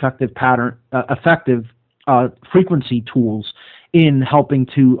are effective frequency tools in helping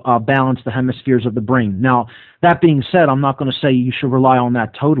to balance the hemispheres of the brain. Now, that being said, I'm not going to say you should rely on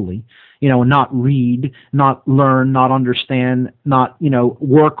that totally, not read, not learn, not understand, not,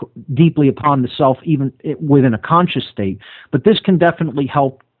 work deeply upon the self, even within a conscious state. But this can definitely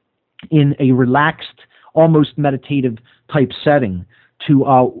help in a relaxed, almost meditative type setting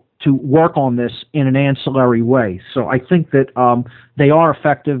to work on this in an ancillary way. So I think that they are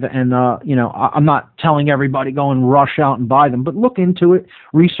effective, and I'm not telling everybody go and rush out and buy them, but look into it,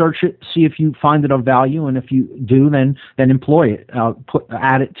 research it, see if you find it of value, and if you do, then employ it,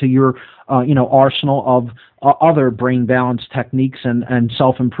 add it to your arsenal of other brain balance techniques and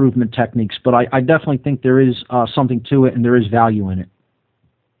self-improvement techniques. But I definitely think there is something to it, and there is value in it.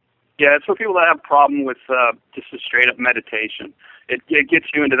 Yeah, it's for people that have a problem with just a straight-up meditation. It gets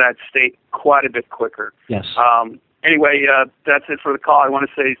you into that state quite a bit quicker. Yes. Anyway, that's it for the call. I want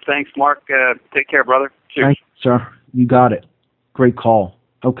to say thanks, Mark. Take care, brother. Cheers. Thanks, sir. You got it. Great call.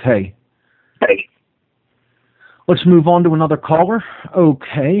 Okay. Hey. Let's move on to another caller.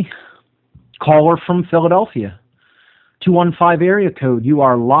 Okay. Caller from Philadelphia. 215 area code. You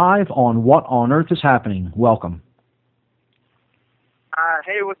are live on What on Earth is Happening. Welcome.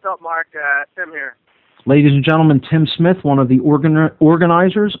 Hey, what's up, Mark? Tim here. Ladies and gentlemen, Tim Smith, one of the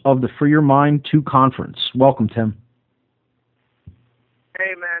organizers of the Free Your Mind 2 conference. Welcome, Tim.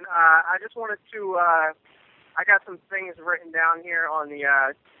 Hey, man. I just wanted to, I got some things written down here on the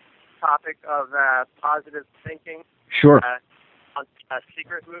topic of positive thinking. Sure. On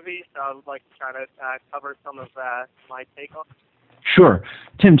secret movies. So I would like to try to cover some of my take on it. Sure.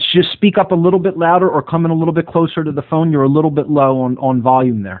 Tim, just speak up a little bit louder or come in a little bit closer to the phone. You're a little bit low on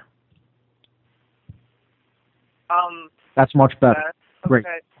volume there. That's much better. Okay. Great.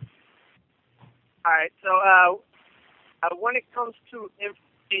 All right. So when it comes to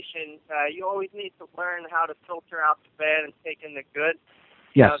information, you always need to learn how to filter out the bad and take in the good.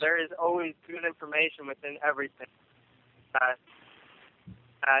 Yes. There is always good information within everything.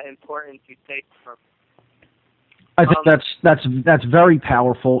 Important to take from. I think that's very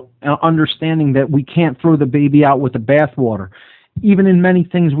powerful. Understanding that we can't throw the baby out with the bathwater. Even in many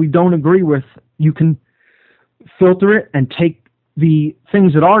things we don't agree with, you can filter it and take the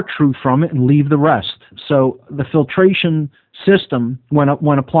things that are true from it and leave the rest. So the filtration system, when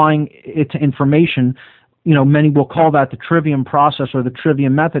applying it to information, many will call that the trivium process or the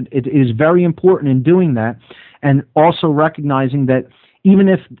trivium method. It is very important in doing that, and also recognizing that even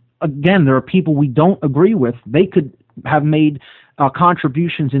if, again, there are people we don't agree with, they could have made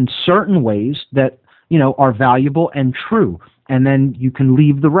contributions in certain ways that are valuable and true. And then you can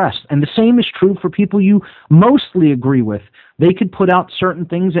leave the rest. And the same is true for people you mostly agree with. They could put out certain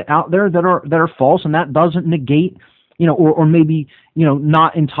things out there that are false, and that doesn't negate, or maybe,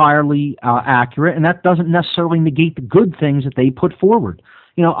 not entirely accurate, and that doesn't necessarily negate the good things that they put forward.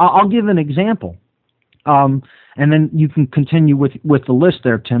 I'll give an example, and then you can continue with the list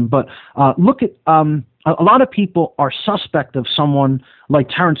there, Tim. But look at a lot of people are suspect of someone like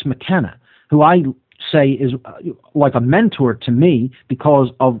Terence McKenna, who I say is like a mentor to me because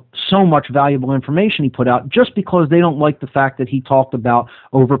of so much valuable information he put out, just because they don't like the fact that he talked about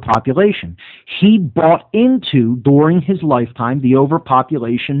overpopulation. He bought into, during his lifetime, the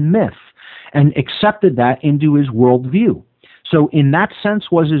overpopulation myth and accepted that into his worldview. So in that sense,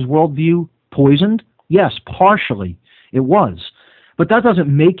 was his worldview poisoned? Yes, partially it was. But that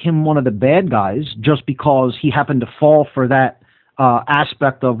doesn't make him one of the bad guys just because he happened to fall for that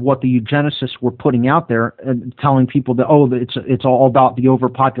aspect of what the eugenicists were putting out there and telling people that, it's all about the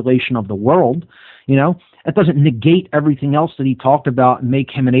overpopulation of the world. It doesn't negate everything else that he talked about and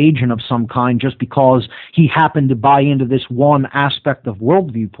make him an agent of some kind just because he happened to buy into this one aspect of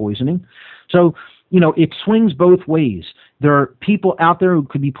worldview poisoning. So, it swings both ways. There are people out there who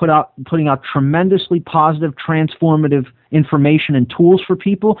could be putting out tremendously positive, transformative information and tools for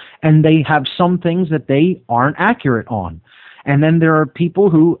people, and they have some things that they aren't accurate on. And then there are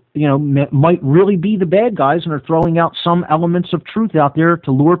people who, might really be the bad guys and are throwing out some elements of truth out there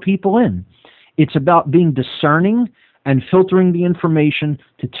to lure people in. It's about being discerning and filtering the information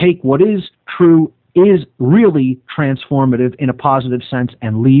to take what is true, is really transformative in a positive sense,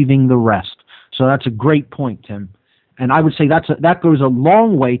 and leaving the rest. So that's a great point, Tim. And I would say that goes a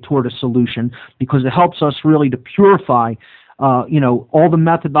long way toward a solution, because it helps us really to purify all the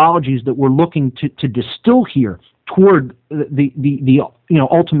methodologies that we're looking to distill here toward the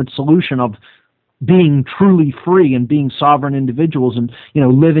ultimate solution of being truly free and being sovereign individuals and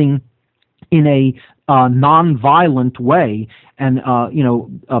living in a non-violent way and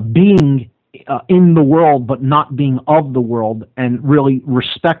being in the world but not being of the world, and really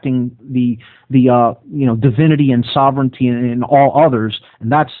respecting the divinity and sovereignty in all others.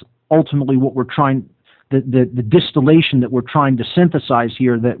 And that's ultimately what we're trying, the distillation that we're trying to synthesize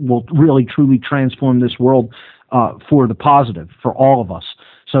here, that will really truly transform this world for the positive for all of us.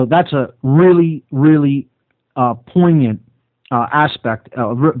 So that's a really, really poignant aspect,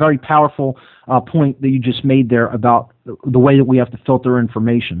 a very powerful point that you just made there about the way that we have to filter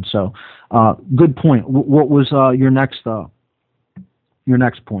information. So, good point. What was your next point?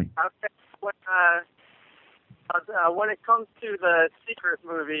 Okay. When it comes to the Secret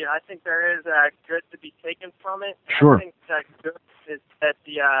movie, I think there is good to be taken from it. Sure. I think that good is that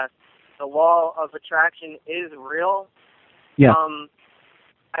the law of attraction is real. Yeah.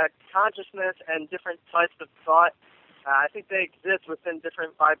 Consciousness and different types of thought, I think they exist within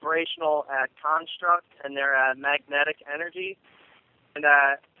different vibrational constructs and their magnetic energy. And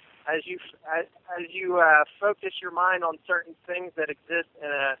as you focus your mind on certain things that exist in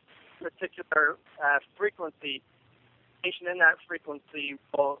a particular frequency, in that frequency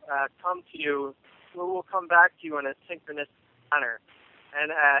will come to you, will come back to you in a synchronous manner.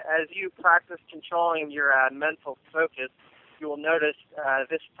 And as you practice controlling your mental focus, you will notice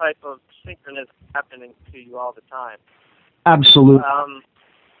this type of synchronism happening to you all the time. Absolutely.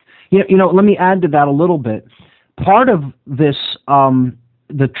 Let me add to that a little bit. Part of this,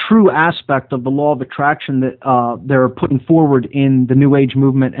 the true aspect of the law of attraction that they're putting forward in the New Age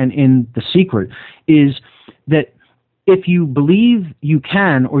movement and in The Secret, is that if you believe you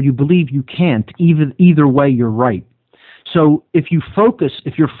can or you believe you can't, either way you're right. So if your focus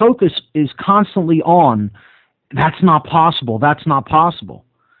is constantly on, that's not possible,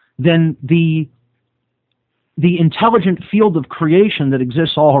 then the intelligent field of creation that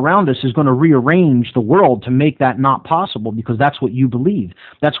exists all around us is going to rearrange the world to make that not possible, because that's what you believe.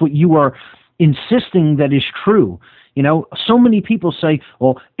 That's what you are insisting that is true. So many people say,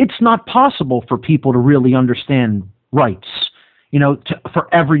 well, it's not possible for people to really understand rights, for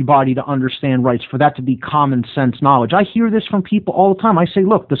everybody to understand rights, for that to be common sense knowledge. I hear this from people all the time. I say,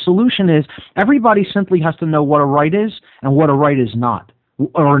 look, the solution is everybody simply has to know what a right is and what a right is not.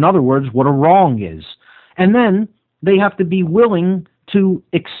 Or in other words, what a wrong is. And then they have to be willing to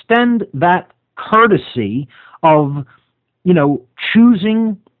extend that courtesy of,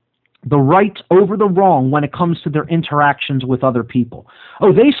 choosing the right over the wrong when it comes to their interactions with other people.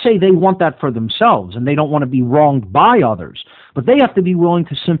 Oh, they say they want that for themselves and they don't want to be wronged by others, but they have to be willing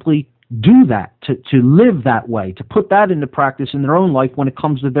to simply do that, to live that way, to put that into practice in their own life when it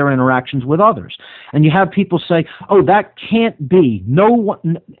comes to their interactions with others. And you have people say, oh, that can't be.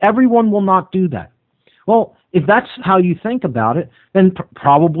 Everyone will not do that. Well, if that's how you think about it, then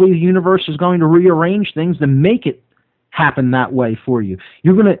probably the universe is going to rearrange things to make it happen that way for you.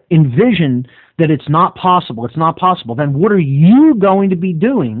 You're going to envision that it's not possible. It's not possible. Then what are you going to be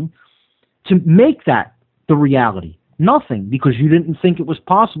doing to make that the reality? Nothing, because you didn't think it was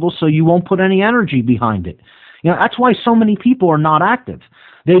possible, so you won't put any energy behind it. That's why so many people are not active.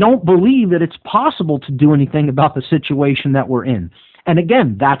 They don't believe that it's possible to do anything about the situation that we're in. And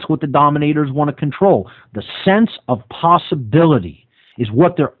again, that's what the dominators want to control. The sense of possibility is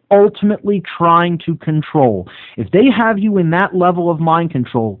what they're ultimately trying to control. If they have you in that level of mind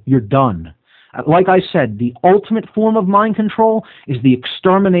control, you're done. Like I said, the ultimate form of mind control is the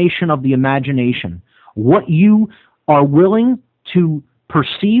extermination of the imagination. What you are willing to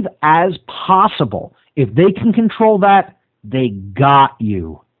perceive as possible, if they can control that, they got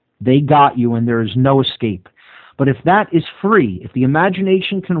you. They got you, and there is no escape. But if that is free, if the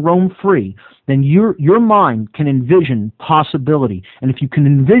imagination can roam free, then your mind can envision possibility. And if you can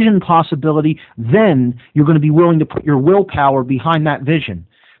envision possibility, then you're going to be willing to put your willpower behind that vision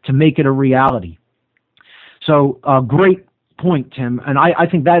to make it a reality. So, great point, Tim. And I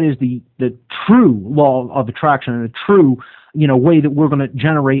think that is the true law of attraction and the true way that we're going to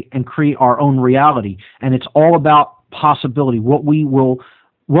generate and create our own reality. And it's all about possibility, what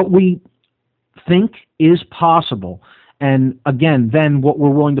we think is possible, and again, then what we're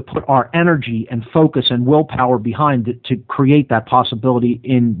willing to put our energy and focus and willpower behind it to create that possibility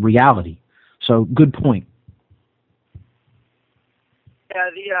in reality. So, good point. Yeah,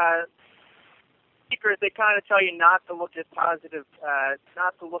 the Secret, they kind of tell you not to look at positive,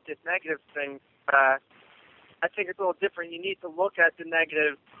 not to look at negative things. I think it's a little different. You need to look at the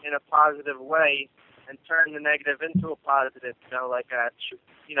negative in a positive way and turn the negative into a positive, like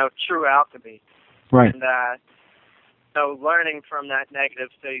true alchemy. Right. And, learning from that negative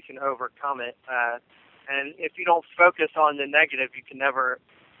so you can overcome it. And if you don't focus on the negative, you can never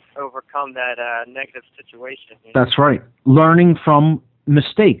overcome that negative situation. That's right. Learning from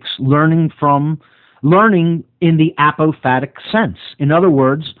mistakes, learning in the apophatic sense. In other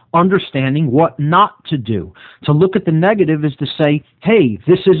words, understanding what not to do. To look at the negative is to say, hey,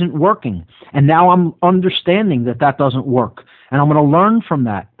 this isn't working. And now I'm understanding that doesn't work. And I'm going to learn from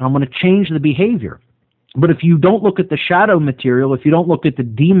that. And I'm going to change the behavior. But if you don't look at the shadow material, if you don't look at the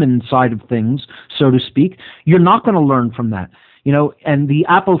demon side of things, so to speak, you're not going to learn from that. And the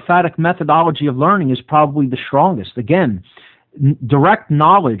apophatic methodology of learning is probably the strongest. Again, direct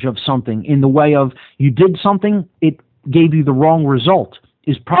knowledge of something in the way of you did something, it gave you the wrong result,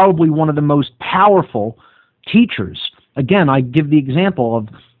 is probably one of the most powerful teachers. Again, I give the example of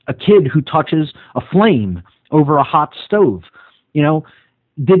a kid who touches a flame over a hot stove.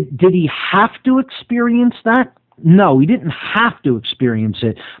 Did he have to experience that? No, he didn't have to experience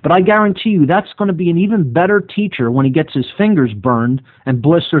it, but I guarantee you that's going to be an even better teacher when he gets his fingers burned and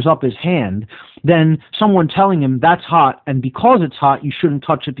blisters up his hand than someone telling him that's hot, and because it's hot, you shouldn't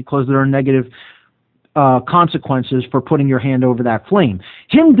touch it because there are negative consequences for putting your hand over that flame.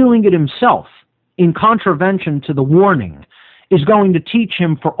 Him doing it himself in contravention to the warning is going to teach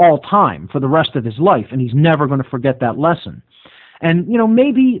him for all time, for the rest of his life, and he's never going to forget that lesson. And,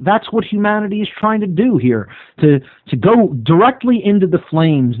 maybe that's what humanity is trying to do here, to go directly into the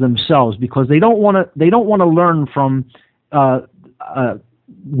flames themselves, because they don't want to learn from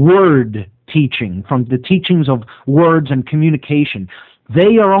word teaching, from the teachings of words and communication.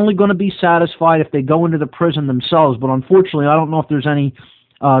 They are only going to be satisfied if they go into the prison themselves, but unfortunately, I don't know if there's any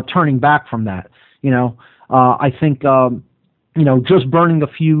turning back from that. I think, just burning a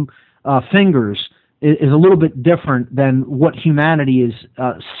few fingers is a little bit different than what humanity is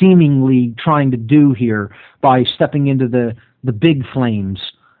seemingly trying to do here by stepping into the big flames,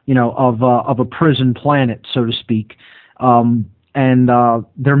 of a prison planet, so to speak. And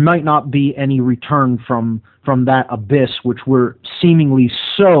there might not be any return from that abyss, which we're seemingly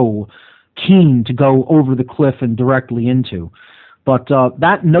so keen to go over the cliff and directly into. But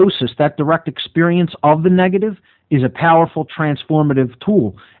that gnosis, that direct experience of the negative, is a powerful transformative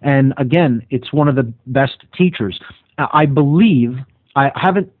tool. And again, it's one of the best teachers. I believe, I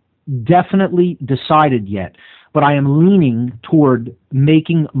haven't definitely decided yet, but I am leaning toward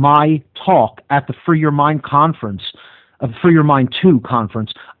making my talk at the Free Your Mind conference, Free Your Mind 2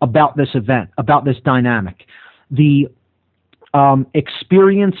 conference, about this event, about this dynamic. The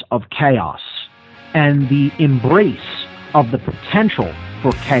experience of chaos and the embrace of the potential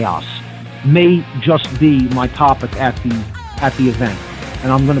for chaos may just be my topic at the event,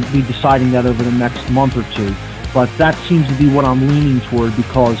 and I'm going to be deciding that over the next month or two. But that seems to be what I'm leaning toward,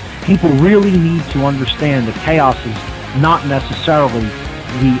 because people really need to understand that chaos is not necessarily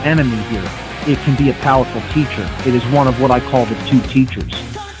the enemy here. It can be a powerful teacher. It is one of what I call the two teachers.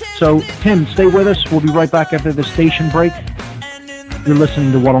 So, Tim, stay with us. We'll be right back after the station break. You're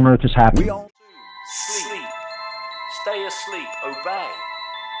listening to What on Earth is Happening. Sleep. Stay asleep. Obey.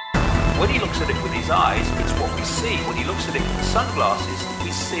 When he looks at it with his eyes, it's what we see. When he looks at it with the sunglasses,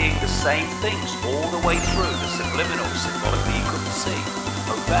 he's seeing the same things all the way through, the subliminal, symbolic that you couldn't see.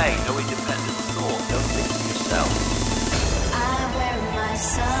 Obey, no independent thought, don't think for yourself. I wear my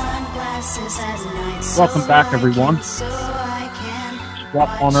sunglasses at night. Welcome back, everyone. What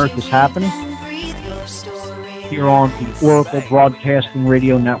on Earth is Happening? Here on the Oracle Broadcasting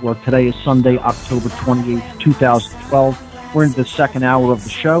Radio Network. Today is Sunday, October 28th, 2012. We're into the second hour of the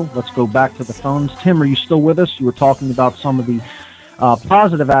show. Let's go back to the phones. Tim, are you still with us? You were talking about some of the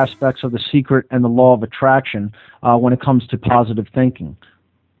positive aspects of The Secret and the Law of Attraction when it comes to positive thinking.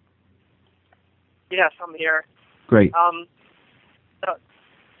 Yes, I'm here. Great. So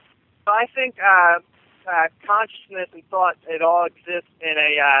I think consciousness and thought, it all exists in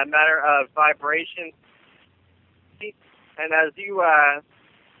a matter of vibration. And as you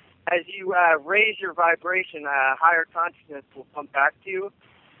raise your vibration, higher consciousness will come back to you.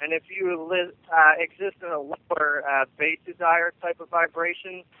 And if you exist in a lower base desire type of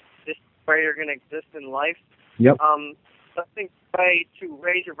vibration, this is where you're going to exist in life. Yep. I think the way to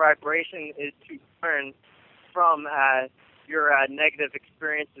raise your vibration is to learn from your negative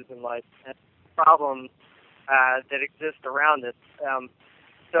experiences in life and problems that exist around it.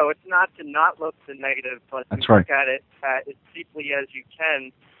 So it's not to not look at the negative, but to look at it as deeply as you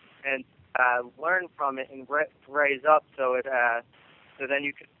can and learn from it and raise up so then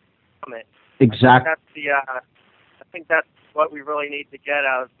you can from it. Exactly. I think that's what we really need to get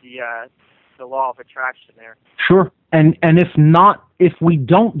out of the the law of attraction there. Sure. And if we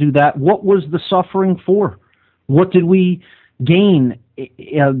don't do that, what was the suffering for? What did we gain?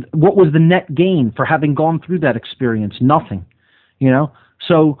 What was the net gain for having gone through that experience? Nothing.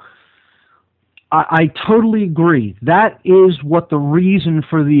 So I totally agree. That is what the reason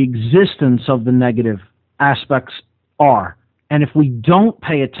for the existence of the negative aspects are. And if we don't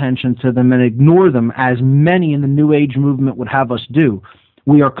pay attention to them and ignore them, as many in the New Age movement would have us do,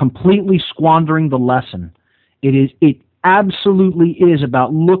 we are completely squandering the lesson. It absolutely is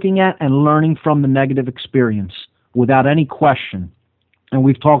about looking at and learning from the negative experience without any question. And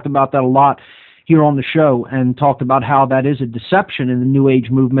we've talked about that a lot here on the show and talked about how that is a deception in the New Age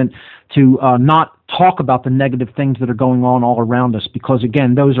movement to not talk about the negative things that are going on all around us, because,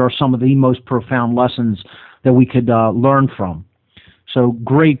 again, those are some of the most profound lessons that we could learn from. So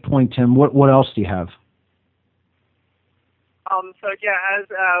great point, Tim. What else do you have? As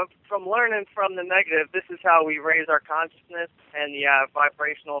from learning from the negative, this is how we raise our consciousness and the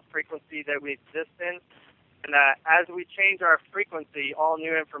vibrational frequency that we exist in. And as we change our frequency, all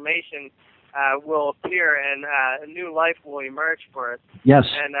new information will appear, and a new life will emerge for us. Yes.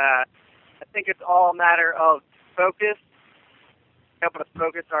 And I think it's all a matter of focus, able to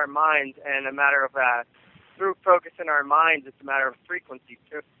focus our minds, and a matter of through focusing our minds, it's a matter of frequency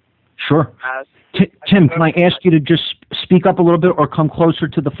too. Sure. Tim, can I ask you to just speak up a little bit or come closer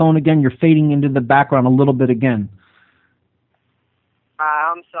to the phone again? You're fading into the background a little bit again.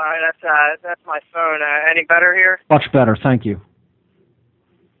 I'm sorry, that's my phone. Any better here? Much better, thank you.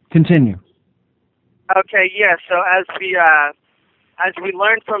 Continue. Okay, yeah. So as we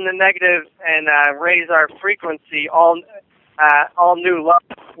learn from the negative and raise our frequency, all new love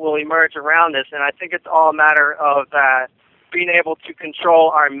will emerge around us. And I think it's all a matter of being able to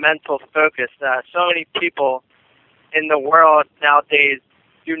control our mental focus. So many people in the world nowadays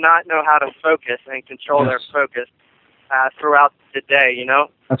do not know how to focus and control their focus throughout the day.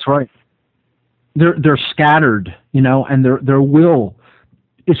 That's right. They're scattered, and their will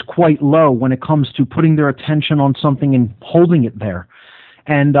is quite low when it comes to putting their attention on something and holding it there.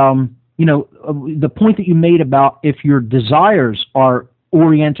 And the point that you made about if your desires are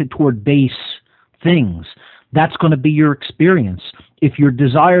oriented toward base things, that's going to be your experience. If your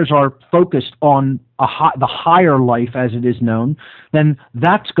desires are focused on the higher life, as it is known, then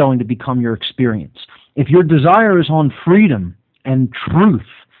that's going to become your experience. If your desire is on freedom and truth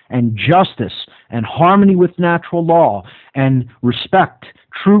and justice and harmony with natural law and respect,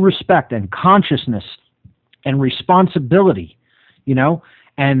 true respect and consciousness and responsibility,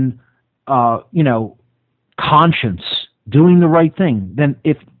 and conscience, doing the right thing, then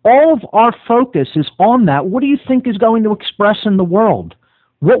if all of our focus is on that, what do you think is going to express in the world?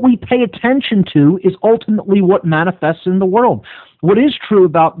 What we pay attention to is ultimately what manifests in the world. What is true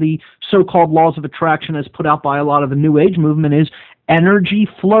about the so-called laws of attraction as put out by a lot of the New Age movement is energy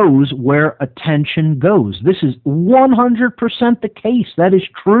flows where attention goes. This is 100% the case. That is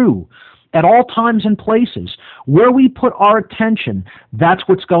true at all times and places. Where we put our attention, that's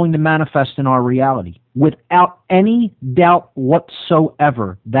what's going to manifest in our reality. Without any doubt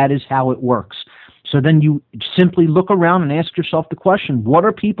whatsoever, that is how it works. So then you simply look around and ask yourself the question, what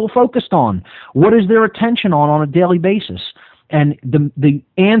are people focused on? What is their attention on a daily basis? And the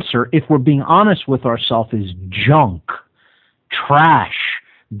answer, if we're being honest with ourselves, is junk, trash,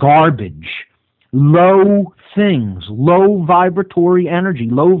 garbage, low things, low vibratory energy,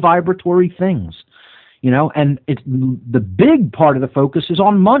 low vibratory things, and the big part of the focus is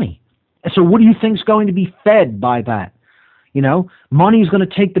on money. And so what do you think is going to be fed by that? Money is going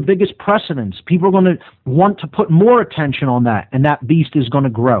to take the biggest precedence. People are going to want to put more attention on that, and that beast is going to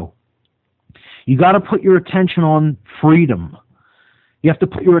grow. You got to put your attention on freedom. You have to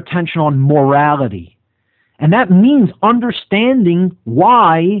put your attention on morality. And that means understanding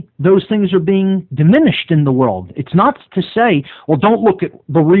why those things are being diminished in the world. It's not to say, well, don't look at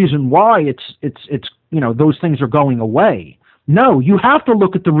the reason why it's those things are going away. No, you have to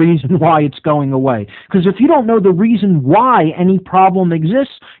look at the reason why it's going away. Because if you don't know the reason why any problem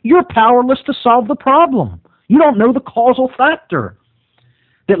exists, you're powerless to solve the problem. You don't know the causal factor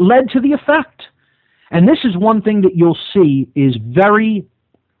that led to the effect. And this is one thing that you'll see is very,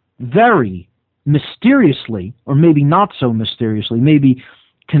 very mysteriously, or maybe not so mysteriously, maybe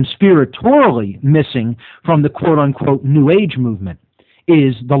conspiratorially missing from the quote-unquote New Age movement,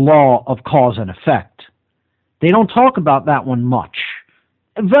 is the law of cause and effect. They don't talk about that one much.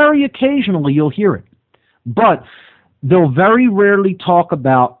 Very occasionally you'll hear it. But they'll very rarely talk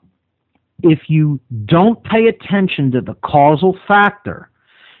about if you don't pay attention to the causal factor,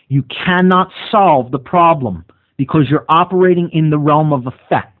 you cannot solve the problem because you're operating in the realm of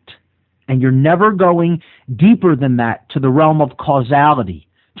effect. And you're never going deeper than that to the realm of causality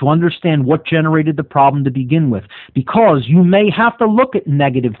to understand what generated the problem to begin with, because you may have to look at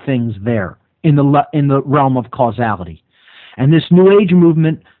negative things there in the realm of causality. And this New Age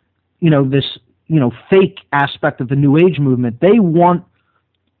movement, this fake aspect of the New Age movement, they want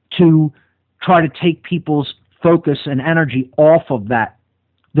to try to take people's focus and energy off of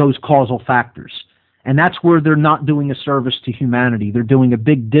those causal factors. And that's where they're not doing a service to humanity. They're doing a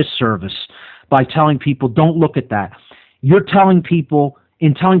big disservice by telling people, don't look at that. You're telling people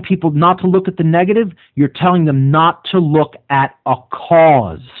not to look at the negative, you're telling them not to look at a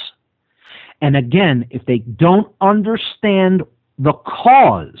cause. And again, if they don't understand the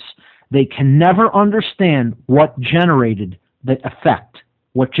cause, they can never understand what generated the effect,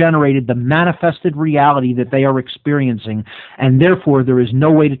 what generated the manifested reality that they are experiencing, and therefore there is no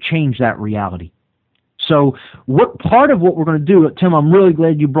way to change that reality. So part of what we're going to do, Tim, I'm really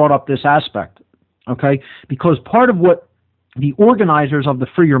glad you brought up this aspect, okay? Because part of what the organizers of the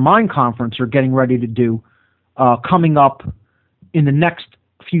Free Your Mind Conference are getting ready to do coming up in the next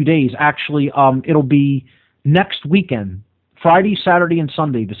few days, actually, it'll be next weekend, Friday, Saturday, and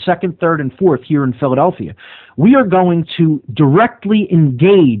Sunday, the 2nd, 3rd, and 4th here in Philadelphia. We are going to directly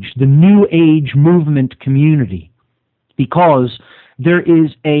engage the New Age movement community because there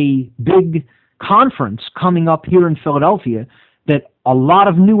is a big conference coming up here in Philadelphia that a lot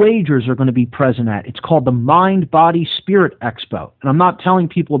of New Agers are going to be present at. It's called the Mind, Body, Spirit Expo. And I'm not telling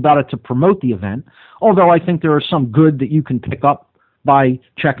people about it to promote the event, although I think there is some good that you can pick up by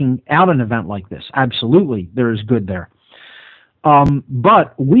checking out an event like this. Absolutely, there is good there.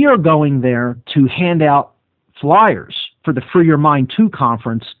 But we are going there to hand out flyers for the Free Your Mind 2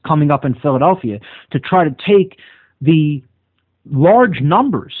 conference coming up in Philadelphia to try to take the large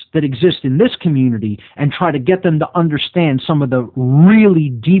numbers that exist in this community and try to get them to understand some of the really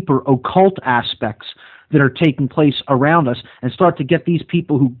deeper occult aspects that are taking place around us and start to get these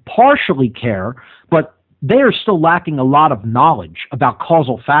people who partially care, but they are still lacking a lot of knowledge about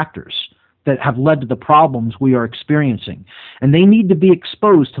causal factors that have led to the problems we are experiencing. And they need to be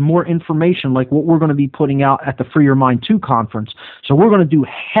exposed to more information like what we're going to be putting out at the Free Your Mind 2 conference. So we're going to do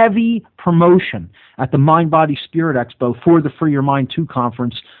heavy promotion at the Mind, Body, Spirit Expo for the Free Your Mind 2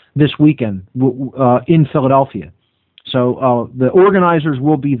 conference this weekend in Philadelphia. So the organizers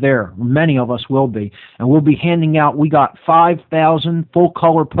will be there. Many of us will be. And we'll be handing out, we got 5,000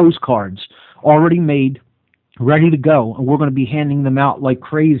 full-color postcards already made, ready to go. And we're going to be handing them out like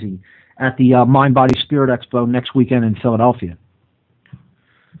crazy at the Mind, Body, Spirit Expo next weekend in Philadelphia.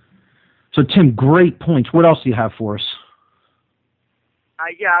 So, Tim, great points. What else do you have for us?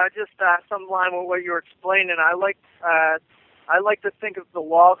 Just some line with what you were explaining. I like to think of the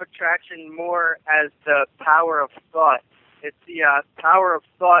law of attraction more as the power of thought. It's the power of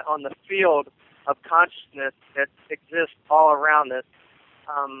thought on the field of consciousness that exists all around us.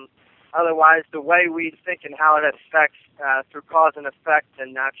 Otherwise, the way we think and how it affects through cause and effect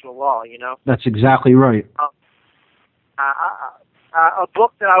and natural law, That's exactly right. A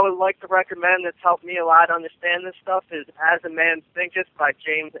book that I would like to recommend that's helped me a lot understand this stuff is As a Man Thinketh by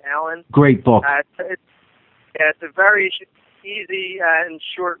James Allen. Great book. It's a very easy and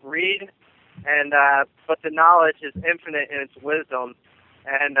short read, and but the knowledge is infinite in its wisdom.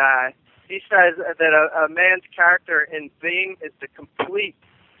 And he says that a man's character in being is the complete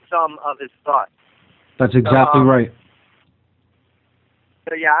sum of his thoughts. That's exactly right.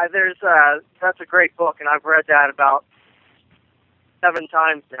 So that's a great book, and I've read that about 7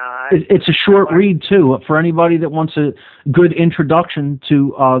 times now. It's a short read too for anybody that wants a good introduction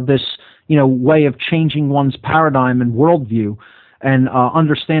to this, way of changing one's paradigm and worldview, and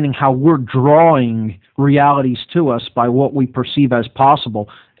understanding how we're drawing realities to us by what we perceive as possible.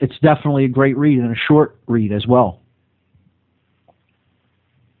 It's definitely a great read and a short read as well.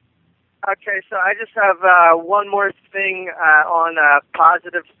 Okay, so I just have one more thing on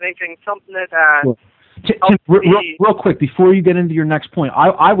positive thinking, something that... Sure. Tim, real quick, before you get into your next point,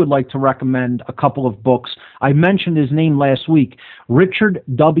 I would like to recommend a couple of books. I mentioned his name last week, Richard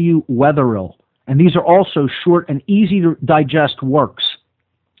W. Wetherill, and these are also short and easy to digest works.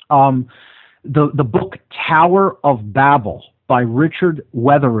 The book Tower of Babel by Richard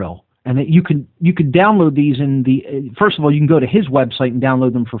Wetherill. And you can download these first of all, you can go to his website and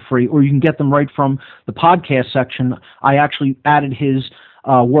download them for free, or you can get them right from the podcast section. I actually added his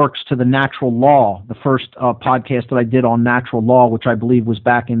works to the Natural Law, the first podcast that I did on natural law, which I believe was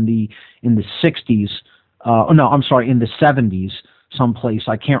back in the 60s. In the 70s, someplace.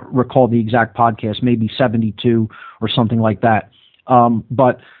 I can't recall the exact podcast, maybe 72 or something like that.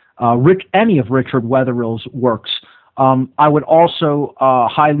 But any of Richard Wetherill's works I would also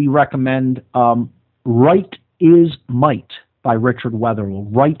highly recommend Right is Might by Richard Wetherell.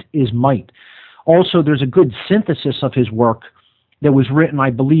 Right is Might. Also, there's a good synthesis of his work that was written, I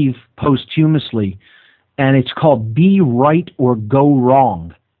believe, posthumously, and it's called Be Right or Go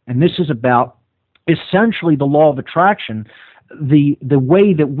Wrong. And this is about essentially the law of attraction, the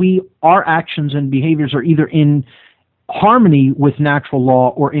way that our actions and behaviors are either in harmony with natural law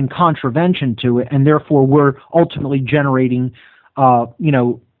or in contravention to it, and therefore we're ultimately generating,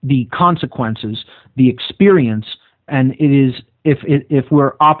 the consequences, the experience, and it is if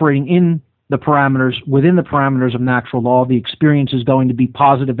we're operating within the parameters of natural law, the experience is going to be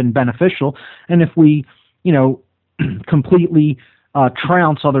positive and beneficial, and if we, completely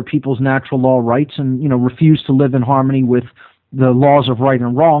trounce other people's natural law rights and refuse to live in harmony with the laws of right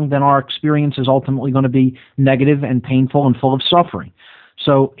and wrong, then our experience is ultimately going to be negative and painful and full of suffering.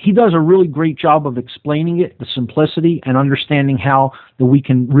 So he does a really great job of explaining it, the simplicity, and understanding how that we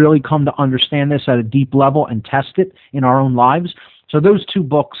can really come to understand this at a deep level and test it in our own lives. So those two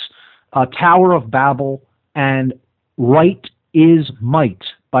books, Tower of Babel and Right is Might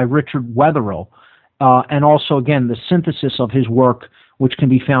by Richard Wetherell, and also, again, the synthesis of his work, which can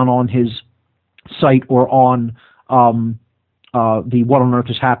be found on his site or on the What on Earth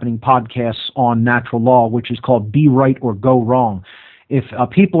is Happening podcasts on natural law, which is called Be Right or Go Wrong. If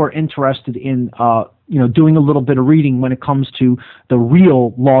people are interested in doing a little bit of reading when it comes to the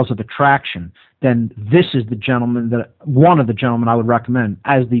real laws of attraction, then this is one of the gentlemen I would recommend.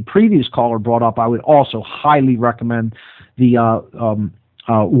 As the previous caller brought up, I would also highly recommend the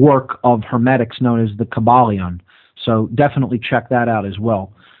work of Hermetics known as the Kybalion. So definitely check that out as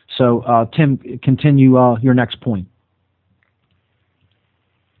well. So Tim, continue your next point.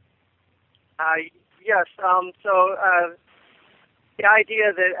 Yes. The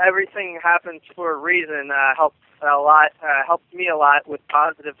idea that everything happens for a reason helps me a lot with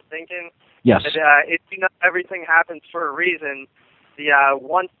positive thinking. Yes. But, if everything happens for a reason, the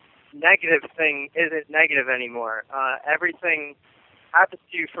one negative thing isn't negative anymore. Everything happens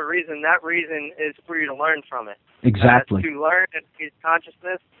to you for a reason. That reason is for you to learn from it. Exactly. To learn is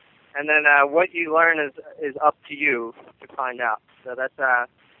consciousness, and then what you learn is up to you to find out. So that's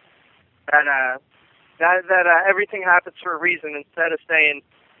that everything happens for a reason. Instead of saying,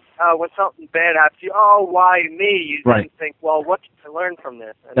 when something bad happens to you, oh, why me? You then think, well, what can I learn from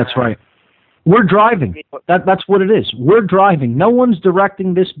this? And, that's right. We're driving. That's what it is. We're driving. No one's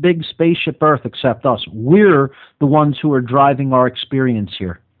directing this big spaceship Earth except us. We're the ones who are driving our experience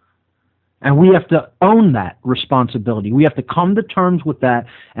here. And we have to own that responsibility. We have to come to terms with that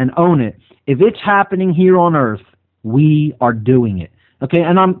and own it. If it's happening here on Earth, we are doing it. Okay,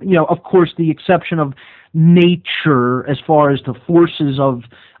 and I'm, of course, the exception of nature as far as the forces of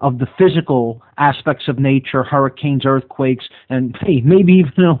the physical aspects of nature, hurricanes, earthquakes, and hey, maybe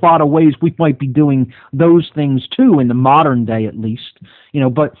even in a lot of ways we might be doing those things too in the modern day at least,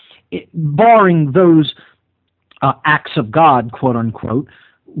 but barring those acts of God, quote unquote,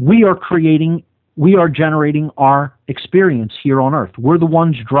 we are generating our experience here on Earth. We're the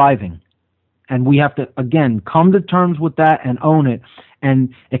ones driving. And we have to, again, come to terms with that and own it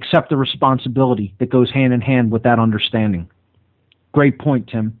and accept the responsibility that goes hand in hand with that understanding. Great point,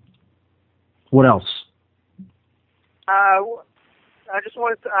 Tim. What else? I just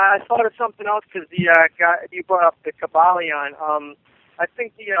wanted to, I thought of something else because you brought up the Kybalion. I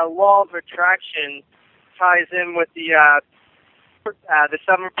think the law of attraction ties in with the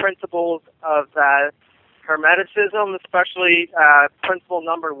 7 principles of Hermeticism, especially principle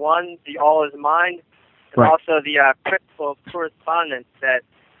number 1, the all is mind, and also the principle of correspondence, that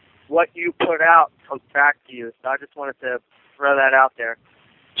what you put out comes back to you. So I just wanted to throw that out there.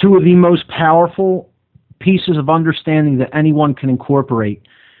 2 of the most powerful pieces of understanding that anyone can incorporate.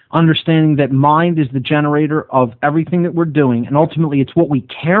 Understanding that mind is the generator of everything that we're doing, and ultimately it's what we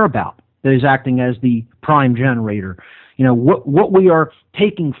care about that is acting as the prime generator. What we are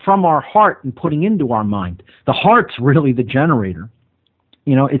taking from our heart and putting into our mind. The heart's really the generator.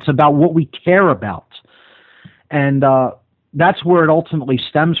 It's about what we care about. And that's where it ultimately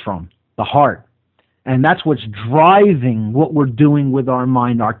stems from, the heart. And that's what's driving what we're doing with our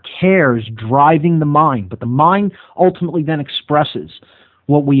mind. Our care is driving the mind. But the mind ultimately then expresses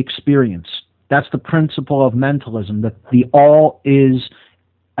what we experience. That's the principle of mentalism, that the all is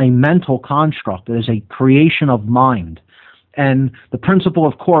a mental construct. It is a creation of mind. And the principle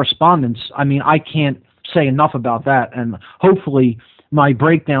of correspondence, I can't say enough about that. And hopefully my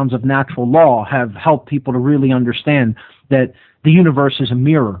breakdowns of natural law have helped people to really understand that the universe is a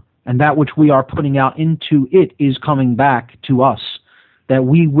mirror, and that which we are putting out into it is coming back to us, that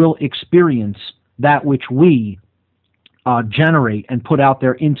we will experience that which we generate and put out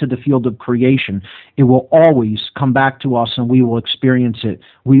there into the field of creation, it will always come back to us and we will experience it.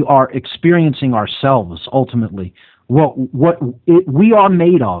 We are experiencing ourselves ultimately. What we are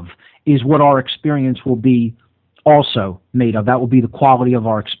made of is what our experience will be also made of. That will be the quality of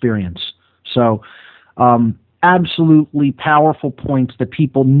our experience. So absolutely powerful points that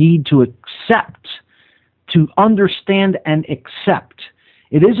people need to accept, to understand and accept.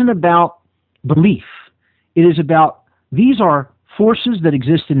 It isn't about belief. It is about these are forces that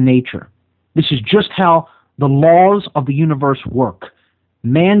exist in nature. This is just how the laws of the universe work.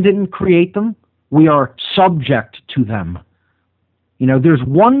 Man didn't create them. We are subject to them. You know, there's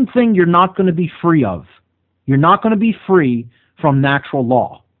one thing you're not going to be free of. You're not going to be free from natural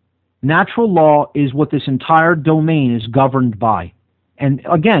law. Natural law is what this entire domain is governed by. And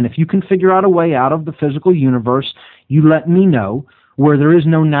again, if you can figure out a way out of the physical universe, you let me know where there is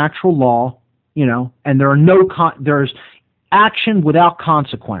no natural law, you know, and there's action without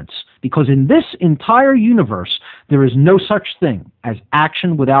consequence. Because in this entire universe, there is no such thing as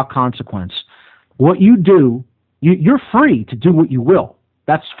action without consequence. What you do, you're free to do what you will.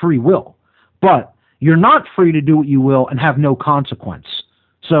 That's free will. But you're not free to do what you will and have no consequence.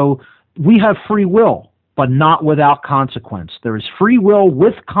 So we have free will, but not without consequence. There is free will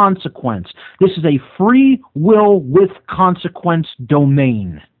with consequence. This is a free will with consequence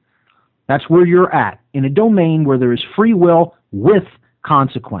domain. That's where you're at, in a domain where there is free will with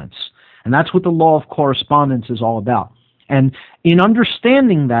consequence. And that's what the law of correspondence is all about. And in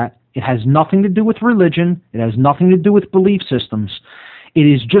understanding that, it has nothing to do with religion. It has nothing to do with belief systems. It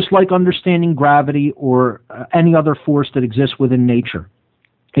is just like understanding gravity or any other force that exists within nature.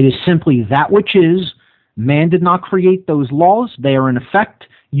 It is simply that which is. Man did not create those laws. They are in effect.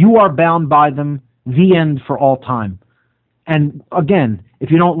 You are bound by them, the end for all time. And again, if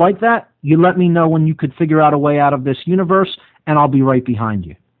you don't like that, you let me know when you could figure out a way out of this universe, and I'll be right behind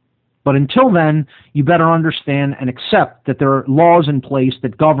you. But until then, you better understand and accept that there are laws in place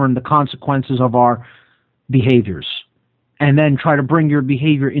that govern the consequences of our behaviors. And then try to bring your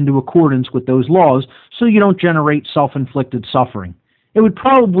behavior into accordance with those laws so you don't generate self-inflicted suffering. It would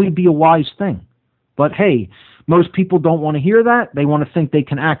probably be a wise thing. But hey, most people don't want to hear that. They want to think they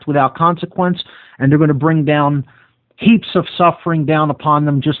can act without consequence, and they're going to bring down heaps of suffering down upon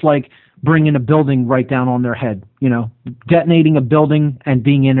them, just like bringing a building right down on their head, you know, detonating a building and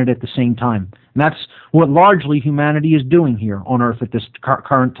being in it at the same time. And that's what largely humanity is doing here on Earth at this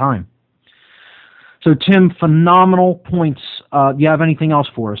current time. So, Tim, phenomenal points. Do you have anything else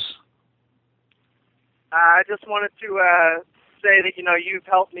for us? I just wanted to say that, you know, you've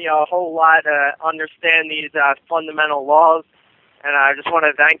helped me a whole lot understand these fundamental laws, and I just want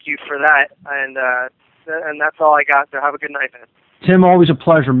to thank you for that. And that's all I got. So have a good night, man. Tim, always a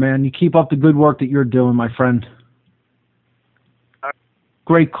pleasure, man. You keep up the good work that you're doing, my friend.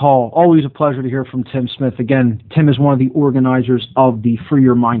 Great call. Always a pleasure to hear from Tim Smith. Again, Tim is one of the organizers of the Free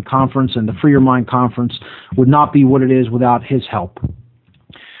Your Mind Conference, and the Free Your Mind Conference would not be what it is without his help.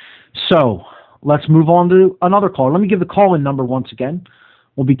 So, let's move on to another call. Let me give the call-in number once again.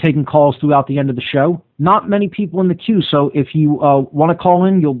 We'll be taking calls throughout the end of the show. Not many people in the queue, so if you want to call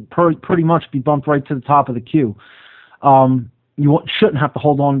in, you'll pretty much be bumped right to the top of the queue. You shouldn't have to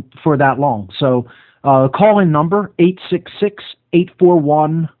hold on for that long. So call-in number,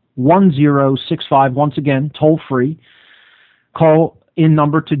 866-841-1065. Once again, toll-free. Call-in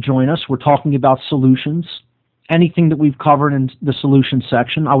number to join us. We're talking about solutions. Anything that we've covered in the solution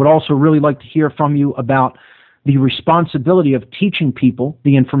section. I would also really like to hear from you about the responsibility of teaching people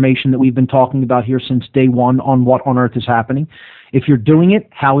the information that we've been talking about here since day one on What on Earth is Happening. If you're doing it,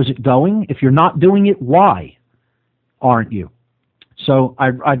 how is it going? If you're not doing it, why aren't you? So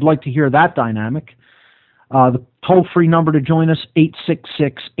I'd like to hear that dynamic. The toll-free number to join us,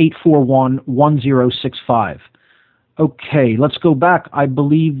 866-841-1065. Okay, let's go back. I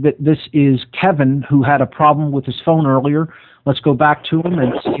believe that this is Kevin, who had a problem with his phone earlier. Let's go back to him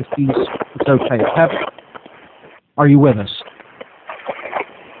and see if it's okay. Kevin, are you with us?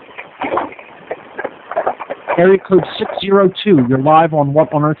 Area code 602, you're live on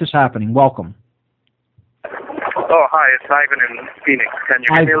What on Earth is Happening. Welcome. Oh, hi, it's Ivan in Phoenix. Can you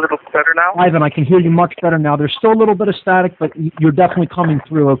hear me a little better now? Ivan, I can hear you much better now. There's still a little bit of static, but you're definitely coming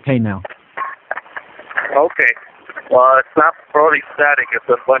through okay now. Okay. Well, it's not probably static. It's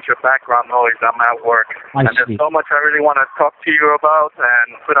a bunch of background noise. I'm at work. I see. There's so much I really want to talk to you about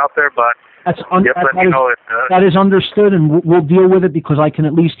and put out there, but that is understood, and we'll deal with it because I can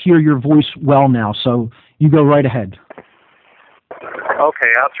at least hear your voice well now. So you go right ahead.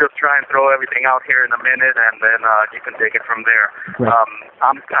 Okay, I'll just try and throw everything out here in a minute, and then you can take it from there. Right.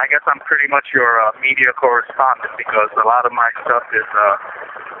 I guess I'm pretty much your media correspondent because a lot of my stuff is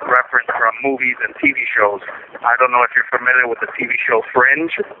referenced from movies and TV shows. I don't know if you're familiar with the TV show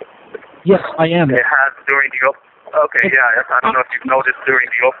Fringe. Yes, I am. It has during the I don't know if you've noticed during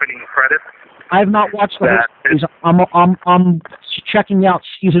the opening credits. I have not watched the whole series. I'm checking out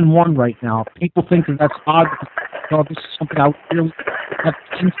season 1 right now. People think that that's odd because this is something I really have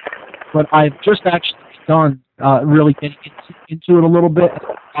into, but I've just actually done really getting into it a little bit,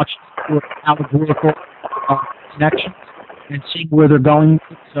 watching for allegorical connections and seeing where they're going.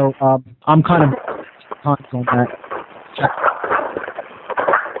 So I'm kind of times on that. Check.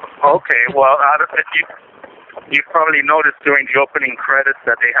 Okay, well, you've probably noticed during the opening credits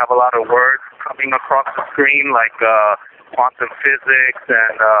that they have a lot of words coming across the screen, like quantum physics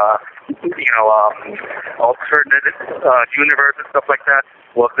and alternative universe and stuff like that.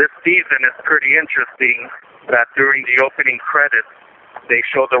 Well, this season is pretty interesting that during the opening credits, they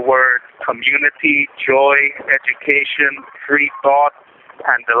show the words community, joy, education, free thought,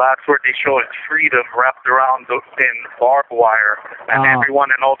 and the last word they show is freedom wrapped around in barbed wire. And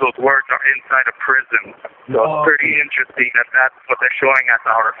everyone and all those words are inside a prison. So it's pretty interesting that that's what they're showing as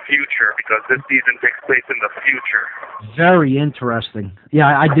our future, because this season takes place in the future. Very interesting. Yeah,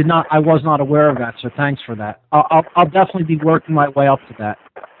 I was not aware of that, so thanks for that. I'll definitely be working my way up to that.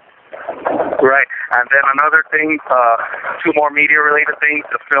 Right. And then another thing, 2 more media-related things.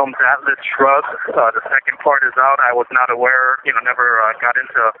 The film's Atlas Shrugged. The second part is out. I was not aware, never got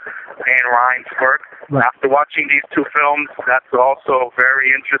into Anne Rice's work. Right. After watching these 2 films, that's also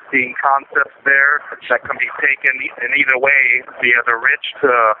very interesting concepts there that can be taken in either way, via the rich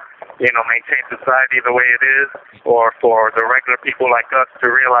to, maintain society the way it is, or for the regular people like us to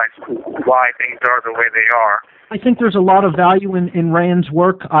realize why things are the way they are. I think there's a lot of value in Rand's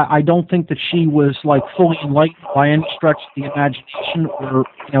work. I don't think that she was fully enlightened by any stretch of the imagination, or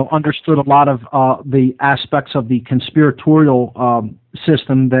understood a lot of the aspects of the conspiratorial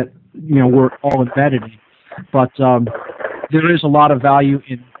system that we're all embedded in. But there is a lot of value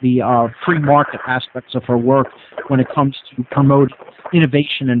in the free market aspects of her work when it comes to promoting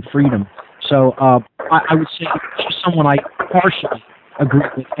innovation and freedom. So I would say she's someone I partially agree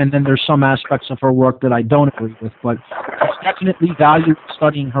with, and then there's some aspects of her work that I don't agree with, but there's definitely value in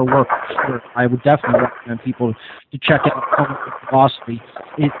studying her work for sure. I would definitely recommend people to check out Comic Book Philosophy.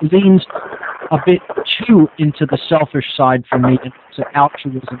 It leans a bit too into the selfish side for me, and it's an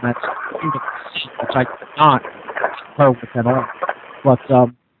altruism that's which I could not her with at all. But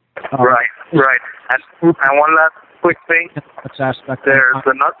right. And one last quick thing. That's aspect. There's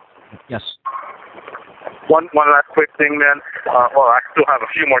another. Yes. One last quick thing then. I still have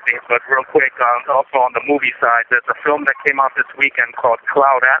a few more things, but real quick, also on the movie side, there's a film that came out this weekend called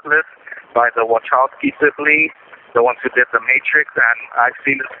Cloud Atlas by the Wachowski siblings, the ones who did The Matrix, and I've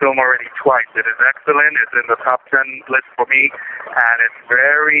seen this film already twice. It is excellent. It's in the top 10 list for me, and it's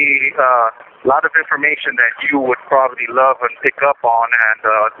very, a lot of information that you would probably love and pick up on, and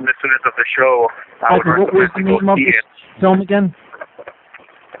listeners of the show, I would recommend what was the name of this film again?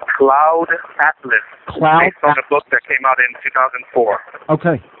 Cloud Atlas. Cloud based on a book that came out in 2004.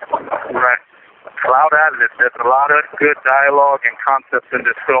 Okay. Right. Cloud Atlas. There's a lot of good dialogue and concepts in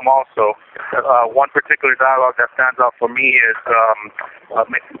this film also. One particular dialogue that stands out for me is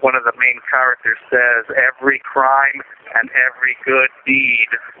one of the main characters says, "Every crime and every good deed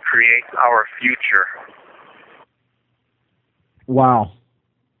creates our future." Wow.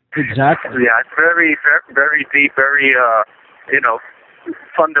 Exactly. Yeah, it's very, very, very deep, very,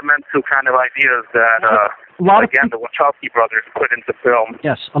 fundamental kind of ideas that, the Wachowski brothers put into film.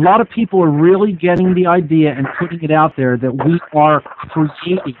 Yes, a lot of people are really getting the idea and putting it out there that we are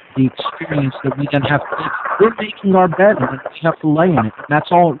creating the experience that we then have to live. We're making our bed and then we have to lay in it. And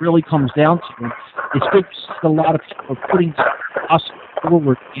that's all it really comes down to. And it's good to see that a lot of people are putting us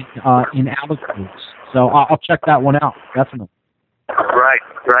forward in allegories. So I'll check that one out, definitely. Right.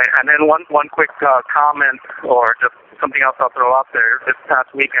 And then one quick comment, or just something else I'll throw out there. This past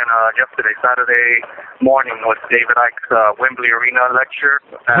weekend, Saturday morning, was David Icke's Wembley Arena lecture,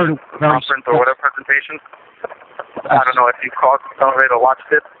 conference or whatever presentation. I don't know if you caught some of it or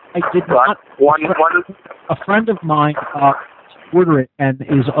watched it. I did not. A friend of mine ordered it and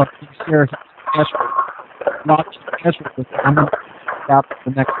is up in Sarah not with I'm going to out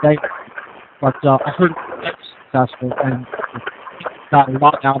the next day. But I heard it was successful and got a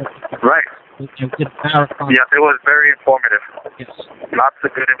lot out of it. Right. Did a marathon. Yes, it was very informative. Yes. Lots of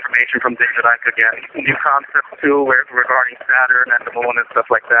good information from David Icke again. New concepts, too, regarding Saturn and the moon and stuff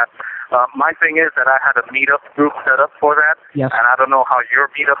like that. My thing is that I had a meetup group set up for that, Yes. and I don't know how your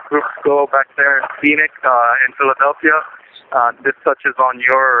meetup groups go back there in Phoenix, in Philadelphia. This touches on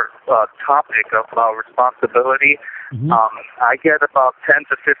your topic of responsibility. Mm-hmm. I get about 10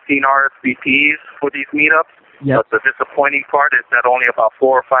 to 15 RSVPs for these meetups. Yep. But the disappointing part is that only about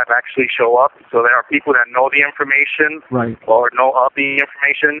 4 or 5 actually show up. So there are people that know the information Right. or know of the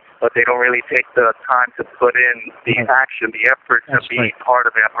information, but they don't really take the time to put in the action, the effort to be part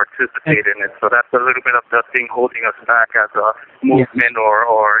of it and participate in it. So that's a little bit of the thing holding us back as a movement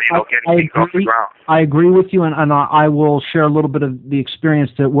or getting things off the ground. I agree with you, and I will share a little bit of the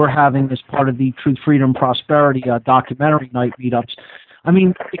experience that we're having as part of the Truth, Freedom, Prosperity documentary night meetups. I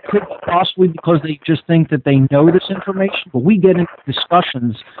mean, it could be possibly because they just think that they know this information, but we get into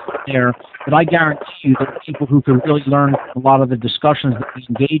discussions there that I guarantee you that people who can really learn a lot of the discussions that we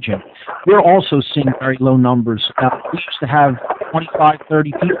engage in. We're also seeing very low numbers. We used to have 25,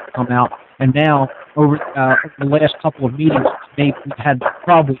 30 people come out, and now over the last couple of meetings, we've had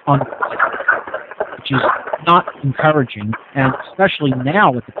probably under, which is not encouraging, and especially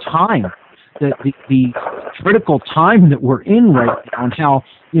now at the time. The critical time that we're in right now, and how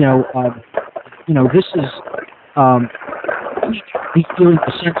this is we feeling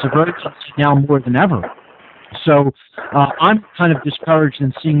a sense of urgency now more than ever. So I'm kind of discouraged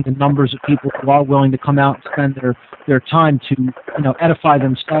in seeing the numbers of people who are willing to come out and spend their time to edify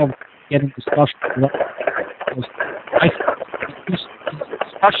themselves, getting discussion. I think this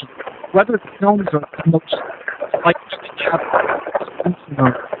discussion, whether the films are the most likely to have. That's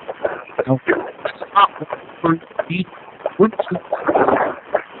not what we're too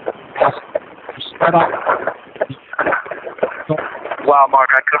spread out. Wow, Mark,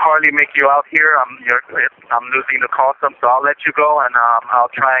 I could hardly make you out here. I'm losing the call, so I'll let you go, and I'll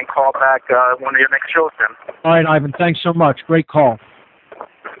try and call back one of your next shows then. All right, Ivan, thanks so much. Great call.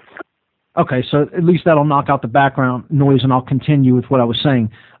 Okay, so at least that'll knock out the background noise, and I'll continue with what I was saying.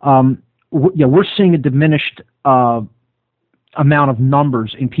 We're seeing a diminished amount of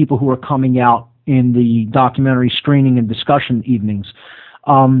numbers in people who are coming out in the documentary screening and discussion evenings.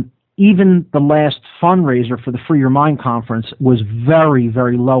 Even the last fundraiser for the Free Your Mind conference was very,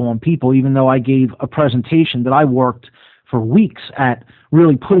 very low on people, even though I gave a presentation that I worked for weeks at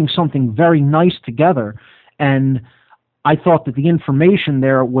really putting something very nice together. And I thought that the information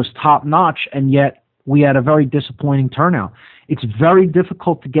there was top-notch, and yet we had a very disappointing turnout. It's very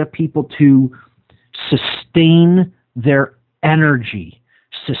difficult to get people to sustain their energy,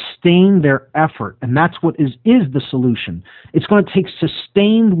 sustain their effort, and that's what is the solution. It's going to take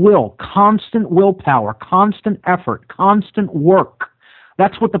sustained will, constant willpower, constant effort, constant work.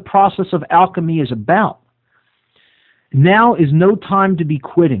 That's what the process of alchemy is about. Now is no time to be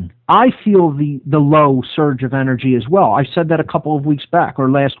quitting. I feel the low surge of energy as well. I said that a couple of weeks back,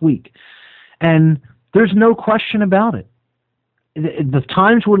 or last week, and there's no question about it. The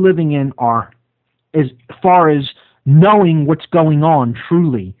times we're living in are, as far as knowing what's going on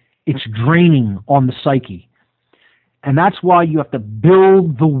truly, it's draining on the psyche. And that's why you have to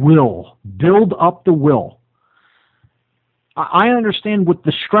build the will, build up the will. I understand with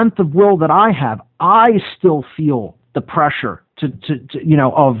the strength of will that I have, I still feel the pressure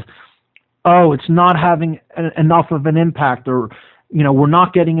of it's not having enough of an impact, or, we're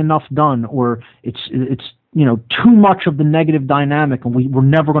not getting enough done, or it's too much of the negative dynamic and we're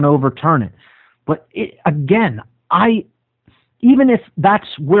never going to overturn it. But again, even if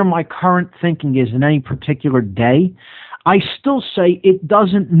that's where my current thinking is in any particular day, I still say it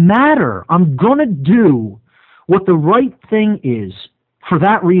doesn't matter. I'm going to do what the right thing is for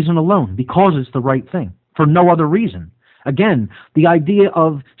that reason alone, because it's the right thing, for no other reason. Again, the idea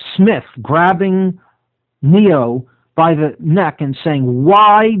of Smith grabbing Neo by the neck and saying,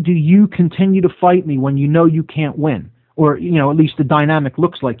 why do you continue to fight me when you know you can't win? Or, at least the dynamic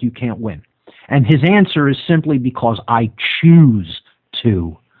looks like you can't win. And his answer is simply because I choose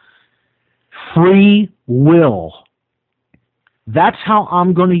to. Free will. That's how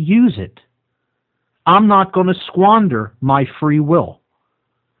I'm going to use it. I'm not going to squander my free will.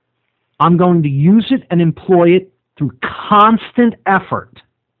 I'm going to use it and employ it through constant effort.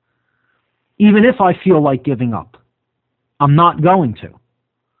 Even if I feel like giving up, I'm not going to.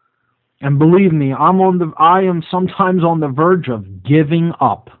 And believe me, I am sometimes on the verge of giving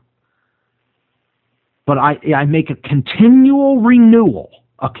up. But I make a continual renewal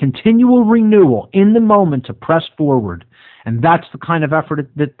in the moment to press forward. And that's the kind of effort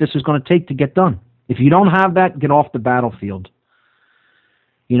that this is going to take to get done. If you don't have that, get off the battlefield.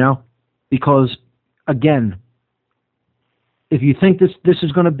 Because, again, if you think this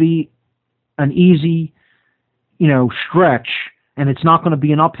is going to be an easy, stretch, and it's not going to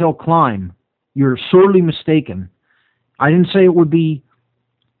be an uphill climb, you're sorely mistaken. I didn't say it would be,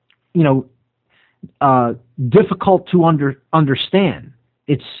 difficult to understand.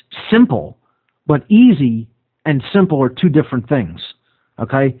 It's simple, but easy and simple are two different things,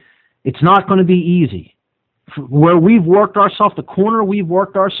 okay? It's not going to be easy. Where we've worked ourselves, the corner we've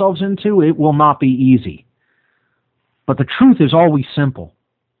worked ourselves into, it will not be easy. But the truth is always simple,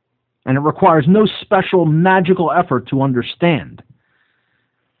 and it requires no special magical effort to understand.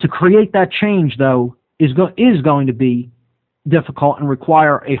 To create that change, though, is going to be difficult and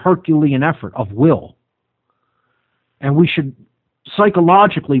require a Herculean effort of will. And we should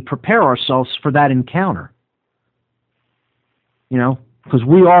psychologically prepare ourselves for that encounter. Because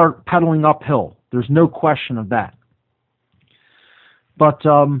we are pedaling uphill. There's no question of that. But,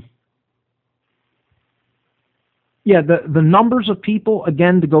 the numbers of people,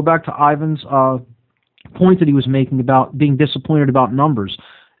 again, to go back to Ivan's point that he was making about being disappointed about numbers,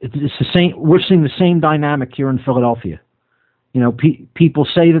 it's the same. We're seeing the same dynamic here in Philadelphia. People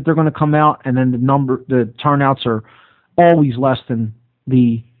say that they're going to come out, and then the turnouts are always less than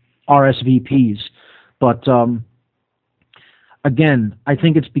the RSVPs. But again, I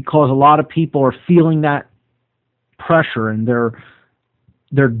think it's because a lot of people are feeling that pressure, and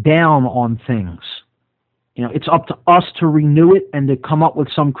they're down on things. It's up to us to renew it and to come up with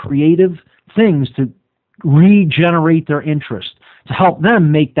some creative things to regenerate their interest, to help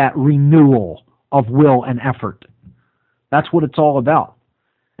them make that renewal of will and effort. That's what it's all about.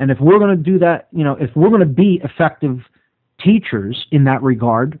 And if we're going to do that, if we're going to be effective teachers in that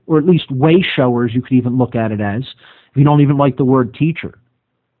regard, or at least way showers, you could even look at it as, if you don't even like the word teacher,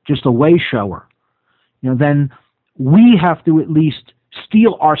 just a way shower, then we have to at least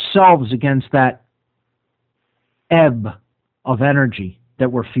steel ourselves against that ebb of energy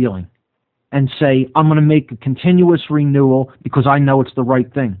that we're feeling and say, I'm going to make a continuous renewal because I know it's the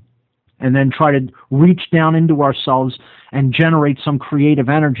right thing. And then try to reach down into ourselves and generate some creative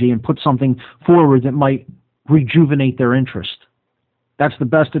energy and put something forward that might rejuvenate their interest. That's the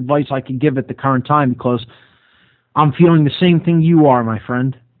best advice I can give at the current time, because I'm feeling the same thing you are, my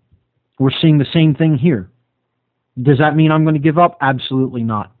friend. We're seeing the same thing here. Does that mean I'm going to give up? Absolutely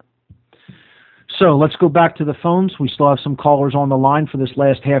not. So let's go back to the phones. We still have some callers on the line for this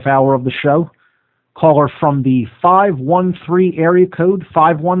last half hour of the show. Caller from the 513 area code,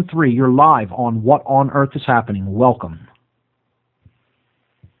 513. You're live on What on Earth is Happening. Welcome.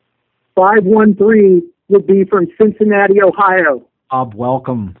 513 would be from Cincinnati, Ohio. Bob,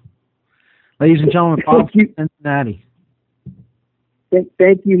 welcome. Ladies and gentlemen, Bob from Cincinnati.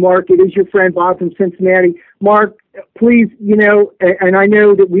 Thank you, Mark. It is your friend Bob from Cincinnati. Mark, please, and I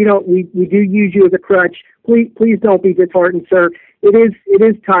know that we do use you as a crutch. Please don't be disheartened, sir. It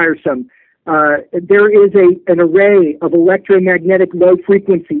is tiresome. There is an array of electromagnetic low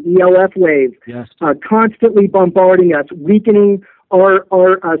frequency ELF waves, yes, constantly bombarding us, weakening our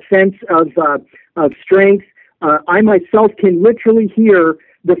sense of strength. I myself can literally hear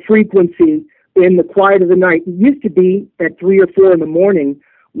the frequency in the quiet of the night. It used to be at 3 or 4 in the morning,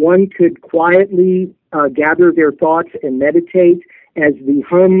 one could quietly gather their thoughts and meditate as the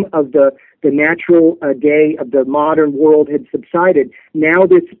hum of the natural day of the modern world had subsided. Now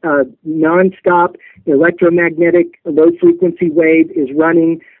this nonstop electromagnetic low-frequency wave is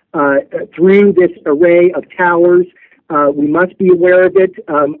running through this array of towers. We must be aware of it.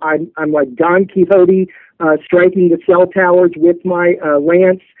 I'm like Don Quixote striking the cell towers with my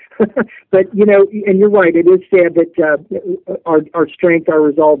lance. But, and you're right, it is sad that our strength, our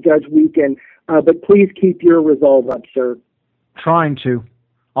resolve does weaken. But please keep your resolve up, sir. Trying to.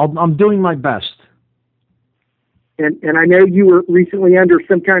 I'm doing my best. And I know you were recently under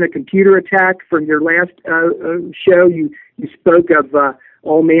some kind of computer attack from your last show. You spoke of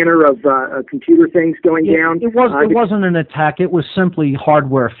all manner of computer things going down. It wasn't an attack. It was simply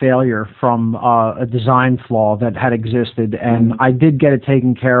hardware failure from a design flaw that had existed, and I did get it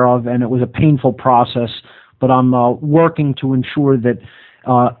taken care of, and it was a painful process, but I'm working to ensure that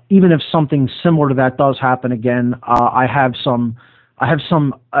even if something similar to that does happen again, I have some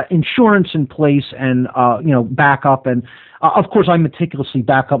insurance in place and backup, and of course I meticulously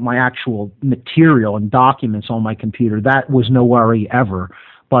back up my actual material and documents on my computer. That was no worry ever,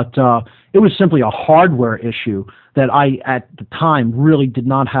 but it was simply a hardware issue that I at the time really did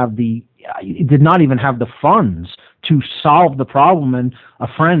not even have the funds to solve the problem, and a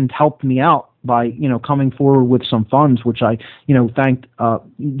friend helped me out by coming forward with some funds, which I thanked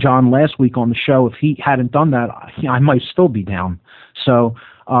John last week on the show. If he hadn't done that, I might still be down. So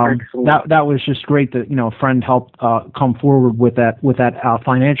that was just great that a friend helped come forward with that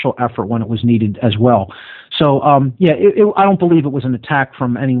financial effort when it was needed as well. So I don't believe it was an attack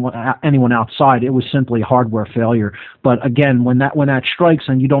from anyone outside. It was simply a hardware failure. But again, when that strikes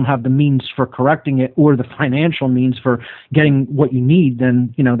and you don't have the means for correcting it or the financial means for getting what you need,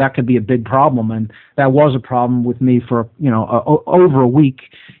 then that could be a big problem. And that was a problem with me for over a week.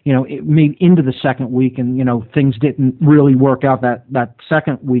 It maybe into the second week, and things didn't really work out that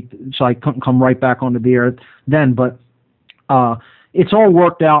second week, so I couldn't come right back onto the air then. But it's all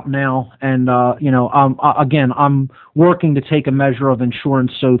worked out now, and I'm working to take a measure of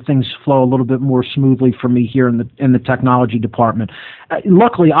insurance so things flow a little bit more smoothly for me here in the technology department.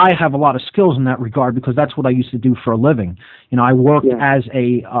 Luckily, I have a lot of skills in that regard because that's what I used to do for a living. I worked as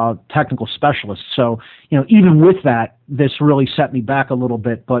a technical specialist, so even with that, this really set me back a little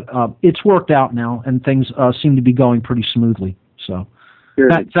bit. But it's worked out now, and things seem to be going pretty smoothly. So,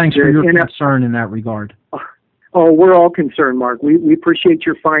 thanks for your concern in that regard. Oh, we're all concerned, Mark. We appreciate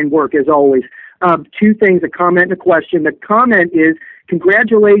your fine work, as always. Two things, a comment and a question. The comment is,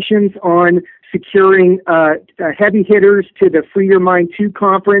 congratulations on securing heavy hitters to the Free Your Mind 2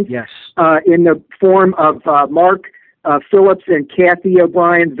 conference. Yes. In the form of Mark Phillips and Kathy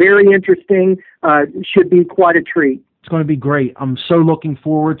O'Brien. Very interesting. Should be quite a treat. It's going to be great. I'm so looking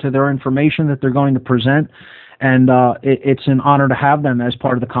forward to their information that they're going to present, and it's an honor to have them as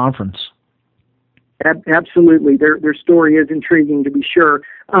part of the conference. Absolutely. Their story is intriguing, to be sure.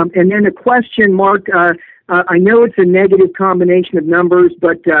 And then a question, Mark. I know it's a negative combination of numbers,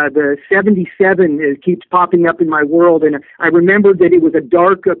 but the 77 keeps popping up in my world, and I remembered that it was a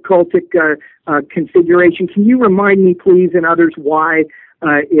dark occultic configuration. Can you remind me, please, and others, why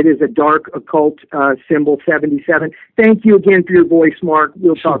it is a dark occult symbol 77? Thank you again for your voice, Mark.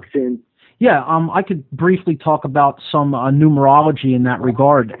 We'll talk soon. Yeah, I could briefly talk about some numerology in that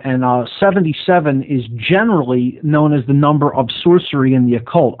regard. And 77 is generally known as the number of sorcery in the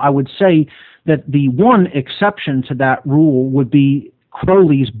occult. I would say that the one exception to that rule would be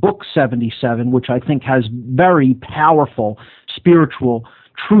Crowley's book 77, which I think has very powerful spiritual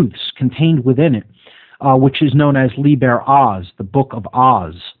truths contained within it, which is known as Liber Oz, the Book of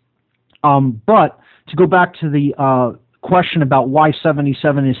Oz. But to go back to the question about why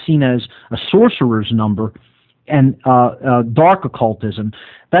 77 is seen as a sorcerer's number and dark occultism,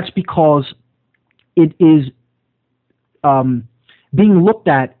 that's because it is being looked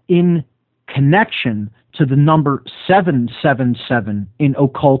at in connection to the number 777 in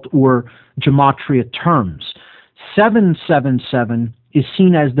occult or gematria terms. 777 is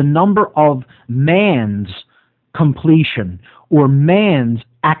seen as the number of man's completion or man's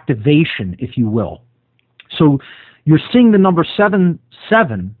activation, if you will. So you're seeing the number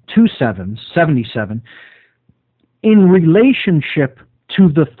 77 in relationship to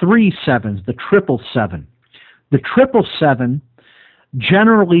the 3 sevens, the 777. The 777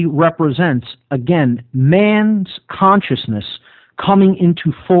 generally represents, again, man's consciousness coming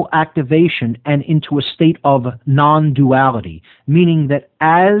into full activation and into a state of non-duality, meaning that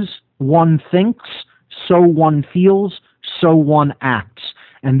as one thinks, so one feels, so one acts.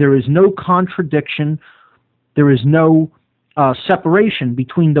 And there is no contradiction. There is no separation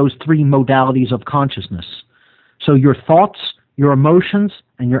between those three modalities of consciousness. So your thoughts, your emotions,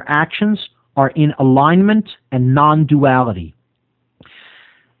 and your actions are in alignment and non-duality.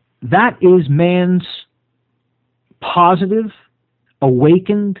 That is man's positive,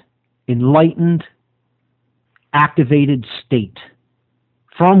 awakened, enlightened, activated state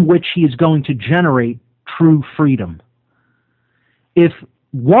from which he is going to generate true freedom. If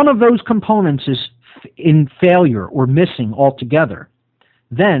one of those components is in failure or missing altogether,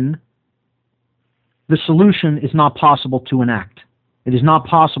 then the solution is not possible to enact. It is not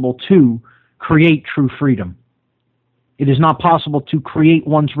possible to create true freedom. It is not possible to create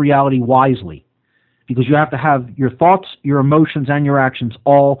one's reality wisely, because you have to have your thoughts, your emotions, and your actions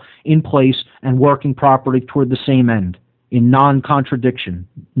all in place and working properly toward the same end, in non-contradiction,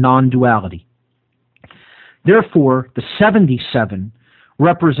 non-duality. Therefore, the 77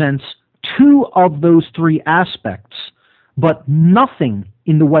 represents two of those three aspects, but nothing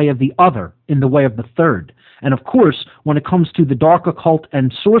in the way of the other, in the way of the third. And of course, when it comes to the dark occult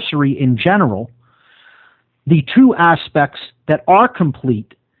and sorcery in general, the two aspects that are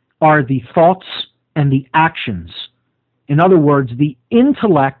complete are the thoughts and the actions. In other words, the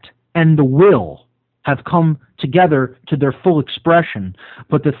intellect and the will have come together to their full expression,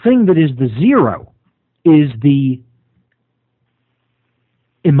 but the thing that is the zero is the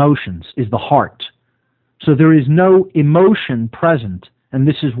emotions, is the heart. So there is no emotion present, and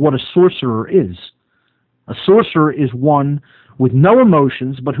this is what a sorcerer is. A sorcerer is one with no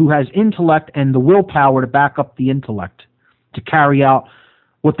emotions, but who has intellect and the willpower to back up the intellect, to carry out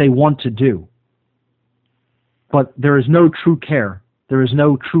what they want to do. but there is no true care. There is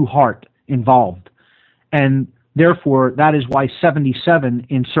no true heart involved. And therefore, that is why 77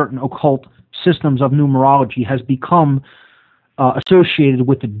 in certain occult systems of numerology has become associated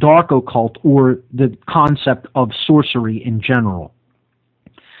with the dark occult or the concept of sorcery in general.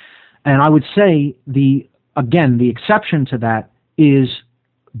 And I would say, the exception to that is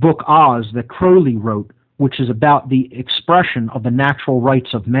Book Oz that Crowley wrote, which is about the expression of the natural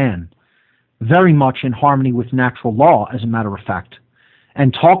rights of man, very much in harmony with natural law, as a matter of fact,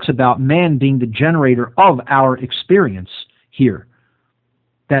 and talks about man being the generator of our experience here,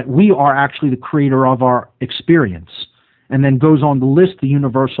 that we are actually the creator of our experience, and then goes on to list the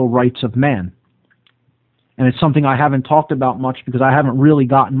universal rights of man. And it's something I haven't talked about much because I haven't really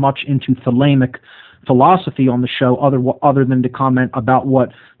gotten much into Thelemic philosophy on the show other than to comment about what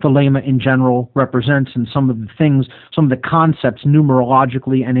Thelema in general represents and some of the things, some of the concepts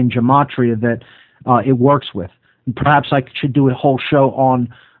numerologically and in gematria that it works with. And perhaps I should do a whole show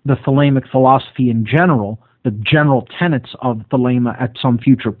on the Thelemic philosophy in general, the general tenets of Thelema at some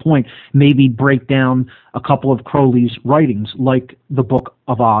future point, maybe break down a couple of Crowley's writings like the Book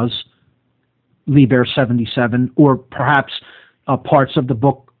of Oz, Liber 77, or perhaps parts of the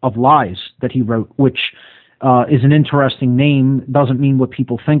Book of Lies that he wrote, which is an interesting name, doesn't mean what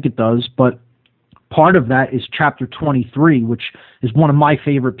people think it does, but part of that is chapter 23, which is one of my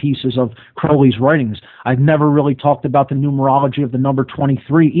favorite pieces of Crowley's writings. I've never really talked about the numerology of the number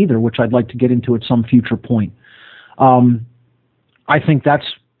 23 either, which I'd like to get into at some future point. I think that's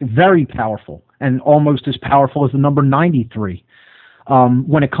very powerful and almost as powerful as the number 93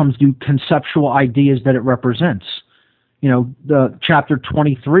 when it comes to conceptual ideas that it represents. You know, the chapter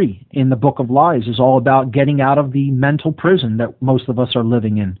 23 in the Book of Lies is all about getting out of the mental prison that most of us are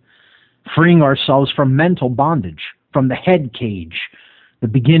living in, freeing ourselves from mental bondage, from the head cage. The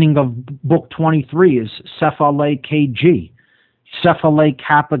beginning of book 23 is Cephale KG, Cephale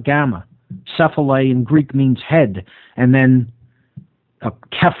Kappa Gamma. Cephale in Greek means head, and then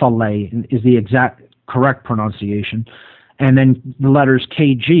Kephale is the exact correct pronunciation, and then the letters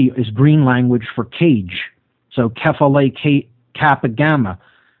KG is green language for cage. So Kephale Kappa Gamma,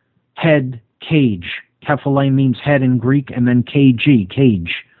 head, cage. Kephale means head in Greek, and then KG,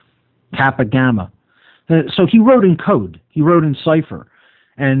 cage, Kappa Gamma. So he wrote in code. He wrote in cipher.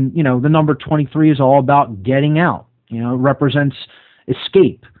 And, you know, the number 23 is all about getting out. You know, it represents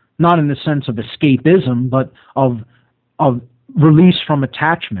escape, not in the sense of escapism, but of release from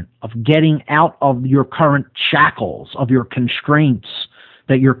attachment, of getting out of your current shackles, of your constraints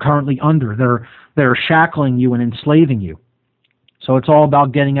that you're currently under. They're shackling you and enslaving you. So it's all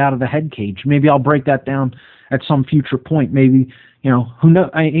about getting out of the head cage. Maybe I'll break that down at some future point. Maybe, you know, who knows?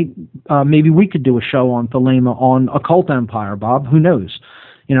 Maybe we could do a show on Thelema on Occult Empire, Bob. Who knows?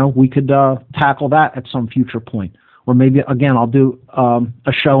 You know, we could tackle that at some future point. Or maybe, again, I'll do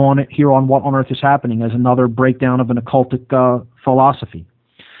a show on it here on What on Earth is Happening as another breakdown of an occultic philosophy.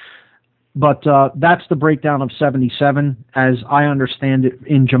 But that's the breakdown of 77 as I understand it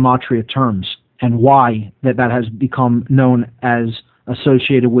in gematria terms, and why that has become known as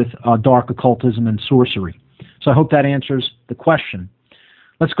associated with dark occultism and sorcery. So I hope that answers the question.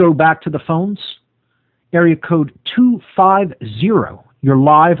 Let's go back to the phones. Area code 250. You're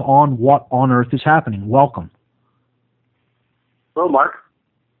live on What on Earth is Happening. Welcome. Hello, Mark.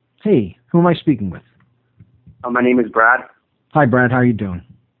 Hey, who am I speaking with? My name is Brad. Hi, Brad. How are you doing?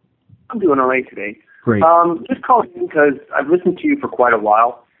 I'm doing all right today. Great. Just calling in because I've listened to you for quite a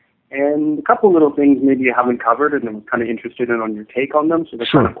while, and a couple little things maybe you haven't covered, and I'm kind of interested in on your take on them. So they're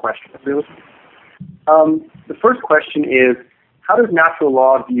kind of questions, really. The first question is, how does natural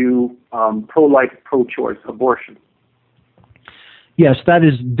law view pro-life, pro-choice abortion? Yes, that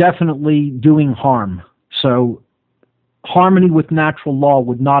is definitely doing harm. So harmony with natural law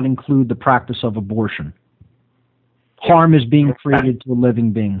would not include the practice of abortion. Harm is being created to a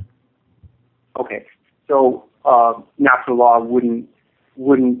living being. Okay, so natural law wouldn't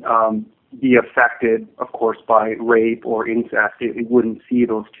be affected, of course, by rape or incest. It wouldn't see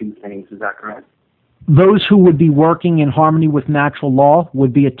those two things. Is that correct? Those who would be working in harmony with natural law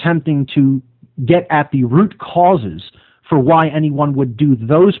would be attempting to get at the root causes for why anyone would do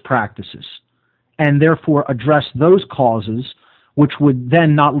those practices, and therefore address those causes, which would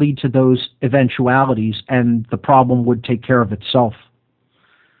then not lead to those eventualities, and the problem would take care of itself.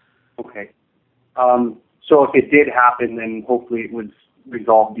 Okay. So if it did happen, then hopefully it was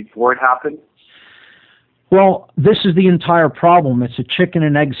resolved before it happened? Well, this is the entire problem. It's a chicken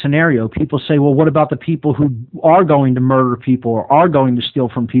and egg scenario. People say, well, what about the people who are going to murder people or are going to steal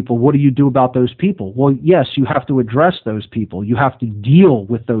from people? What do you do about those people? Well, yes, you have to address those people. You have to deal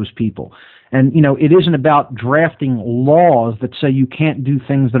with those people. And, it isn't about drafting laws that say you can't do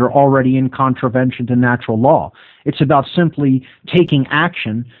things that are already in contravention to natural law. It's about simply taking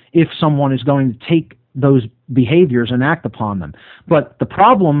action if someone is going to take those behaviors and act upon them. But the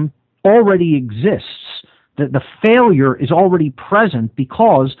problem already exists. The failure is already present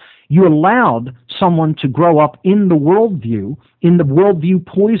because you allowed someone to grow up in the worldview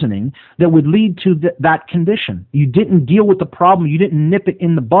poisoning that would lead to that condition. You didn't deal with the problem. You didn't nip it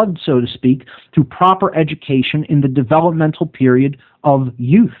in the bud, so to speak, through proper education in the developmental period of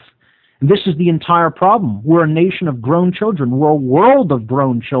youth. And this is the entire problem. We're a nation of grown children. We're a world of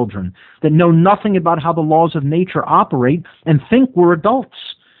grown children that know nothing about how the laws of nature operate and think we're adults.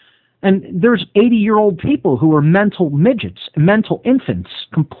 And there's 80-year-old people who are mental midgets, mental infants,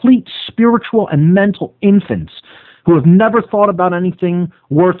 complete spiritual and mental infants who have never thought about anything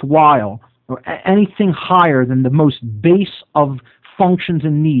worthwhile or anything higher than the most base of functions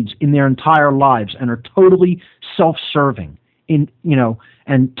and needs in their entire lives and are totally self-serving and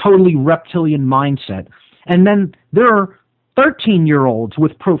totally reptilian mindset. And then there are 13-year-olds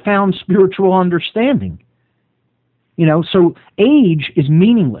with profound spiritual understanding. So age is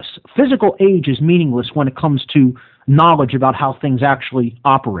meaningless. Physical age is meaningless when it comes to knowledge about how things actually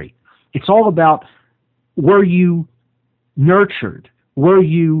operate. It's all about, were you nurtured? Were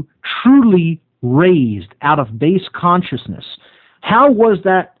you truly raised out of base consciousness? How was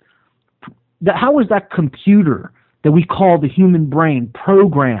that computer that we call the human brain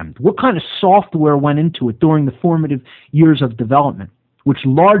programmed? What kind of software went into it during the formative years of development, which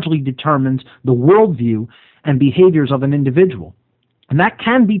largely determines the worldview and behaviors of an individual? And that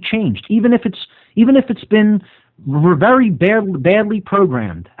can be changed, even if it's been very badly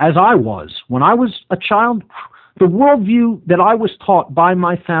programmed, as I was. When I was a child, the worldview that I was taught by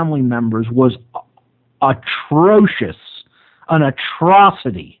my family members was atrocious, an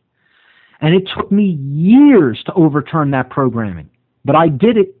atrocity. And it took me years to overturn that programming. But I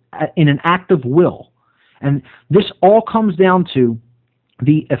did it in an act of will. And this all comes down to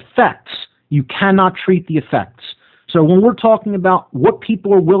the effects. You cannot treat the effects. So when we're talking about what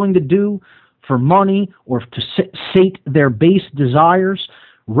people are willing to do for money or to sate their base desires,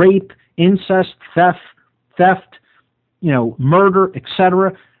 rape, incest, theft, murder,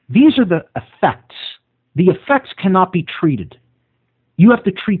 etc., these are the effects. The effects cannot be treated. You have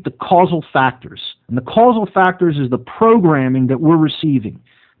to treat the causal factors. And the causal factors is the programming that we're receiving,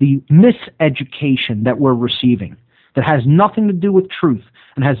 the miseducation that we're receiving, that has nothing to do with truth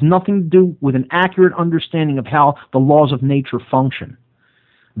and has nothing to do with an accurate understanding of how the laws of nature function.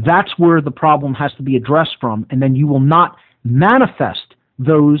 That's where the problem has to be addressed from, and then you will not manifest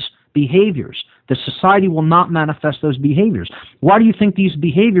those behaviors. The society will not manifest those behaviors. Why do you think these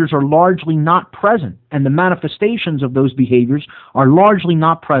behaviors are largely not present, and the manifestations of those behaviors are largely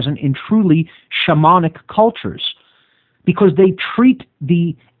not present in truly shamanic cultures? Because they treat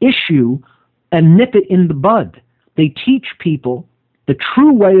the issue and nip it in the bud. They teach people the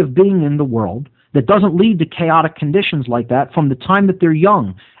true way of being in the world that doesn't lead to chaotic conditions like that from the time that they're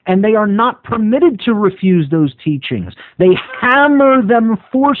young. And they are not permitted to refuse those teachings. They hammer them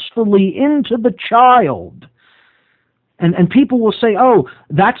forcefully into the child. And people will say, oh,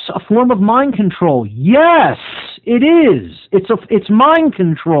 that's a form of mind control. Yes, it is. It's mind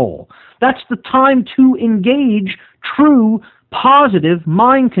control. That's the time to engage true, positive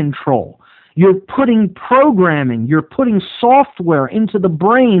mind control. You're putting programming, you're putting software into the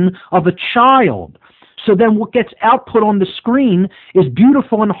brain of a child. So then what gets output on the screen is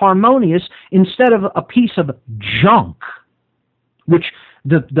beautiful and harmonious instead of a piece of junk, which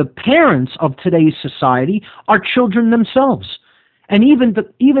the parents of today's society are children themselves. And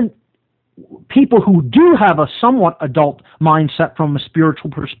even people who do have a somewhat adult mindset from a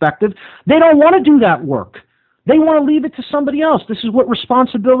spiritual perspective, they don't want to do that work. They want to leave it to somebody else. This is what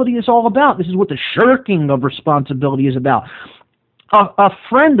responsibility is all about. This is what the shirking of responsibility is about. A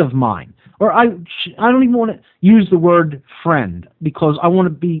friend of mine, or I don't even want to use the word friend because I want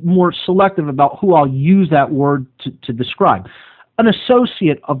to be more selective about who I'll use that word to describe. An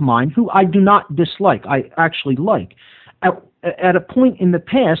associate of mine who I do not dislike, I actually like, at a point in the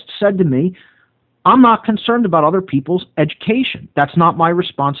past said to me, I'm not concerned about other people's education. That's not my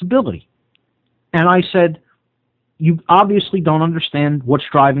responsibility. And I said, you obviously don't understand what's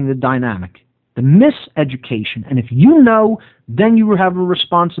driving the dynamic. the miseducation. And if you know, then you have a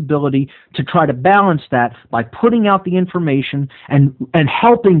responsibility to try to balance that by putting out the information and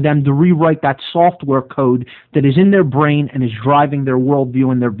helping them to rewrite that software code that is in their brain and is driving their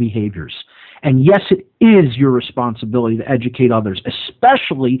worldview and their behaviors. And yes, it is your responsibility to educate others,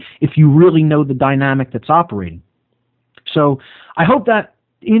 especially if you really know the dynamic that's operating. So I hope that,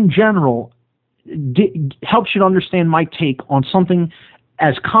 in general, helps you to understand my take on something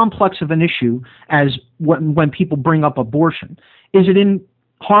as complex of an issue as when people bring up abortion. Is it in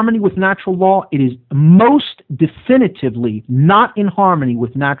harmony with natural law? It is most definitively not in harmony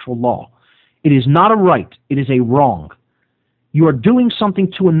with natural law. It is not a right. It is a wrong. You are doing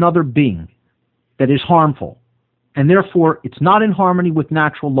something to another being that is harmful, and therefore it's not in harmony with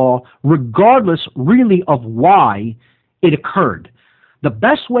natural law, regardless really of why it occurred. The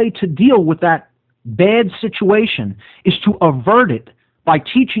best way to deal with that bad situation is to avert it by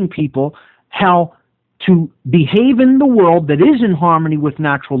teaching people how to behave in the world that is in harmony with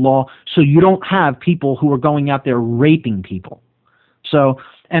natural law, so you don't have people who are going out there raping people. So,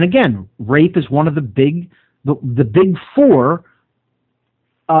 and again, rape is one of the big four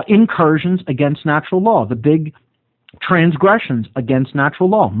incursions against natural law, the big transgressions against natural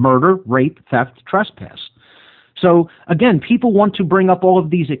law: murder, rape, theft, trespass. So again, people want to bring up all of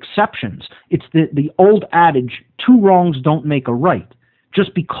these exceptions. It's the old adage, two wrongs don't make a right.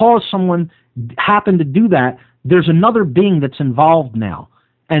 Just because someone happened to do that, there's another being that's involved now.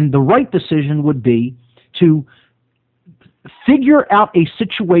 And the right decision would be to figure out a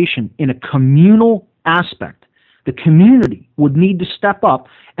situation in a communal aspect. The community would need to step up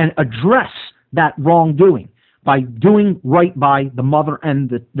and address that wrongdoing by doing right by the mother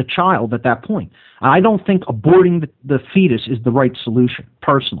and the child at that point. I don't think aborting the fetus is the right solution,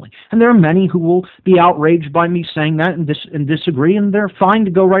 personally. And there are many who will be outraged by me saying that and disagree, and they're fine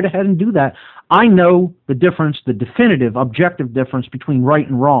to go right ahead and do that. I know the difference, the definitive, objective difference between right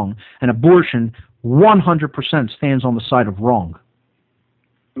and wrong, and abortion 100% stands on the side of wrong.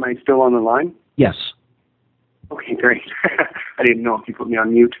 Am I still on the line? Yes. Okay, great. I didn't know if you put me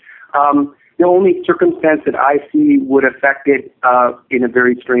on mute. The only circumstance that I see would affect it in a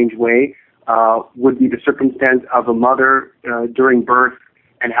very strange way would be the circumstance of a mother during birth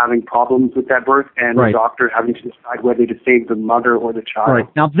and having problems with that birth, and the doctor having to decide whether to save the mother or the child.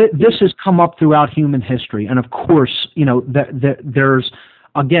 Right. Now, this has come up throughout human history, and of course, you know, there's,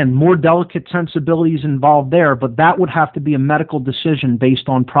 again, more delicate sensibilities involved there, but that would have to be a medical decision based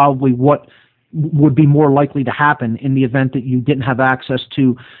on probably what would be more likely to happen in the event that you didn't have access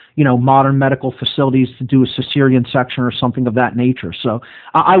to, you know, modern medical facilities to do a cesarean section or something of that nature. So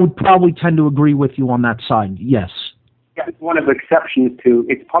I would probably tend to agree with you on that side, yes. Yeah, it's one of the exceptions to,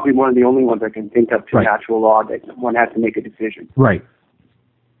 it's probably one of the only ones I can think of to natural law that one has to make a decision. Right.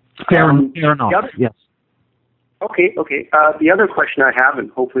 Fair enough, yes. Okay. The other question I have,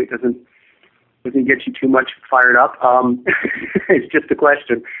 and hopefully it doesn't get you too much fired up, it's just a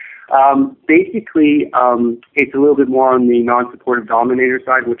question. Basically, it's a little bit more on the non-supportive dominator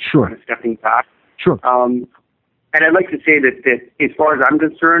side, which is kind of stepping back. Sure. And I'd like to say that as far as I'm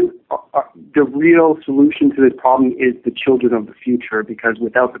concerned, the real solution to this problem is the children of the future, because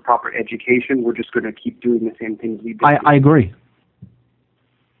without the proper education, we're just going to keep doing the same things we do. I agree.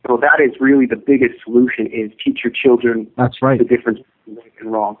 So that is really the biggest solution, is teach your children That's right. the difference between right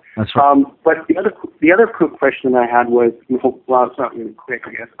and wrong. That's right. But the other quick question I had was, well, it's not really quick,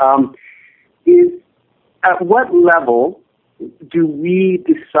 I guess, is at what level do we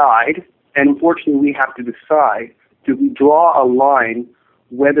decide, and unfortunately we have to decide, do we draw a line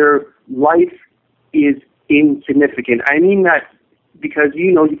whether life is insignificant? I mean that because,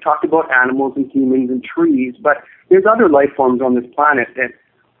 you know, you talked about animals and humans and trees, but there's other life forms on this planet that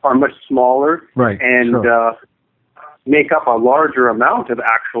are much smaller and make up a larger amount of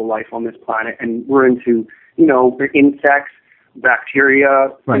actual life on this planet. And we're into, you know, insects, bacteria,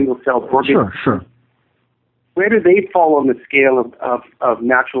 single-celled organisms. Sure. Where do they fall on the scale of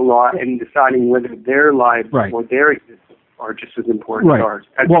natural law in deciding whether their lives or their existence are just as important as ours?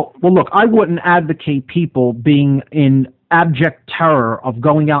 Well, look, I wouldn't advocate people being in abject terror of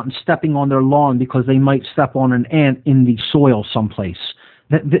going out and stepping on their lawn because they might step on an ant in the soil someplace.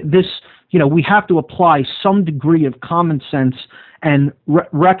 This, you know, we have to apply some degree of common sense and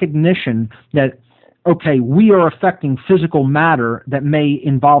recognition that, okay, we are affecting physical matter that may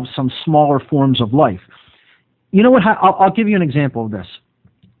involve some smaller forms of life. You know what? I'll give you an example of this.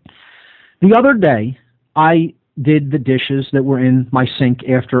 The other day, I did the dishes that were in my sink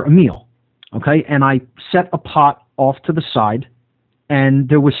after a meal, okay? And I set a pot off to the side, and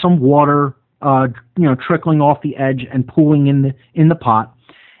there was some water, trickling off the edge and pooling in the pot.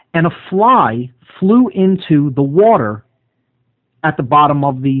 and a fly flew into the water at the bottom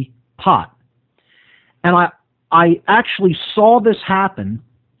of the pot. And I actually saw this happen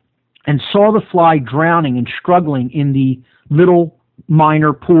and saw the fly drowning and struggling in the little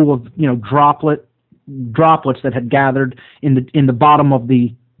minor pool of, droplets that had gathered in the bottom of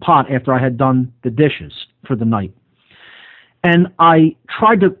the pot after I had done the dishes for the night. And I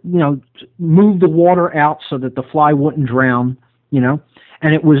tried to, move the water out so that the fly wouldn't drown,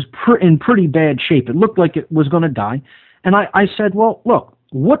 and it was in pretty bad shape. It looked like it was going to die. And I said, well, look,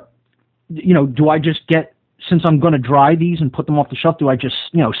 what, do I just get, since I'm going to dry these and put them off the shelf, do I just,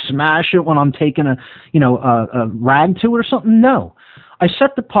 smash it when I'm taking a rag to it or something? No. I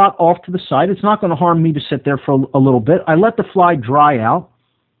set the pot off to the side. It's not going to harm me to sit there for a little bit. I let the fly dry out,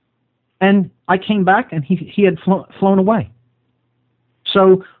 and I came back, and he had flown away.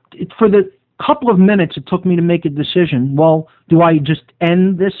 So for the couple of minutes it took me to make a decision, well, do I just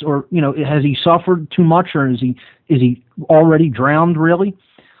end this, or, has he suffered too much, or is he already drowned, really?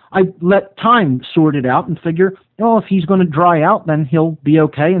 I let time sort it out and figure, if he's going to dry out, then he'll be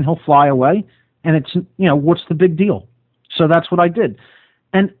okay and he'll fly away, and it's, what's the big deal? So that's what I did.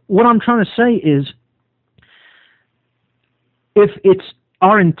 And what I'm trying to say is, if it's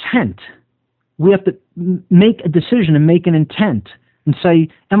our intent, we have to make a decision and make an intent and say,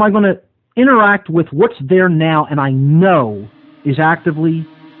 am I going to interact with what's there now and I know is actively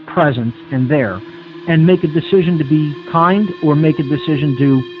present and there, and make a decision to be kind, or make a decision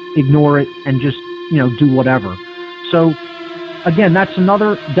to ignore it and just, do whatever. So again, that's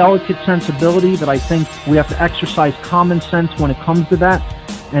another delicate sensibility that I think we have to exercise common sense when it comes to that.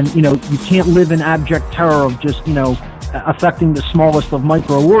 And, you can't live in abject terror of just, affecting the smallest of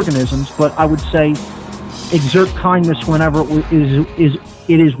microorganisms, but I would say exert kindness whenever it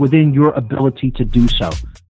is within your ability to do so.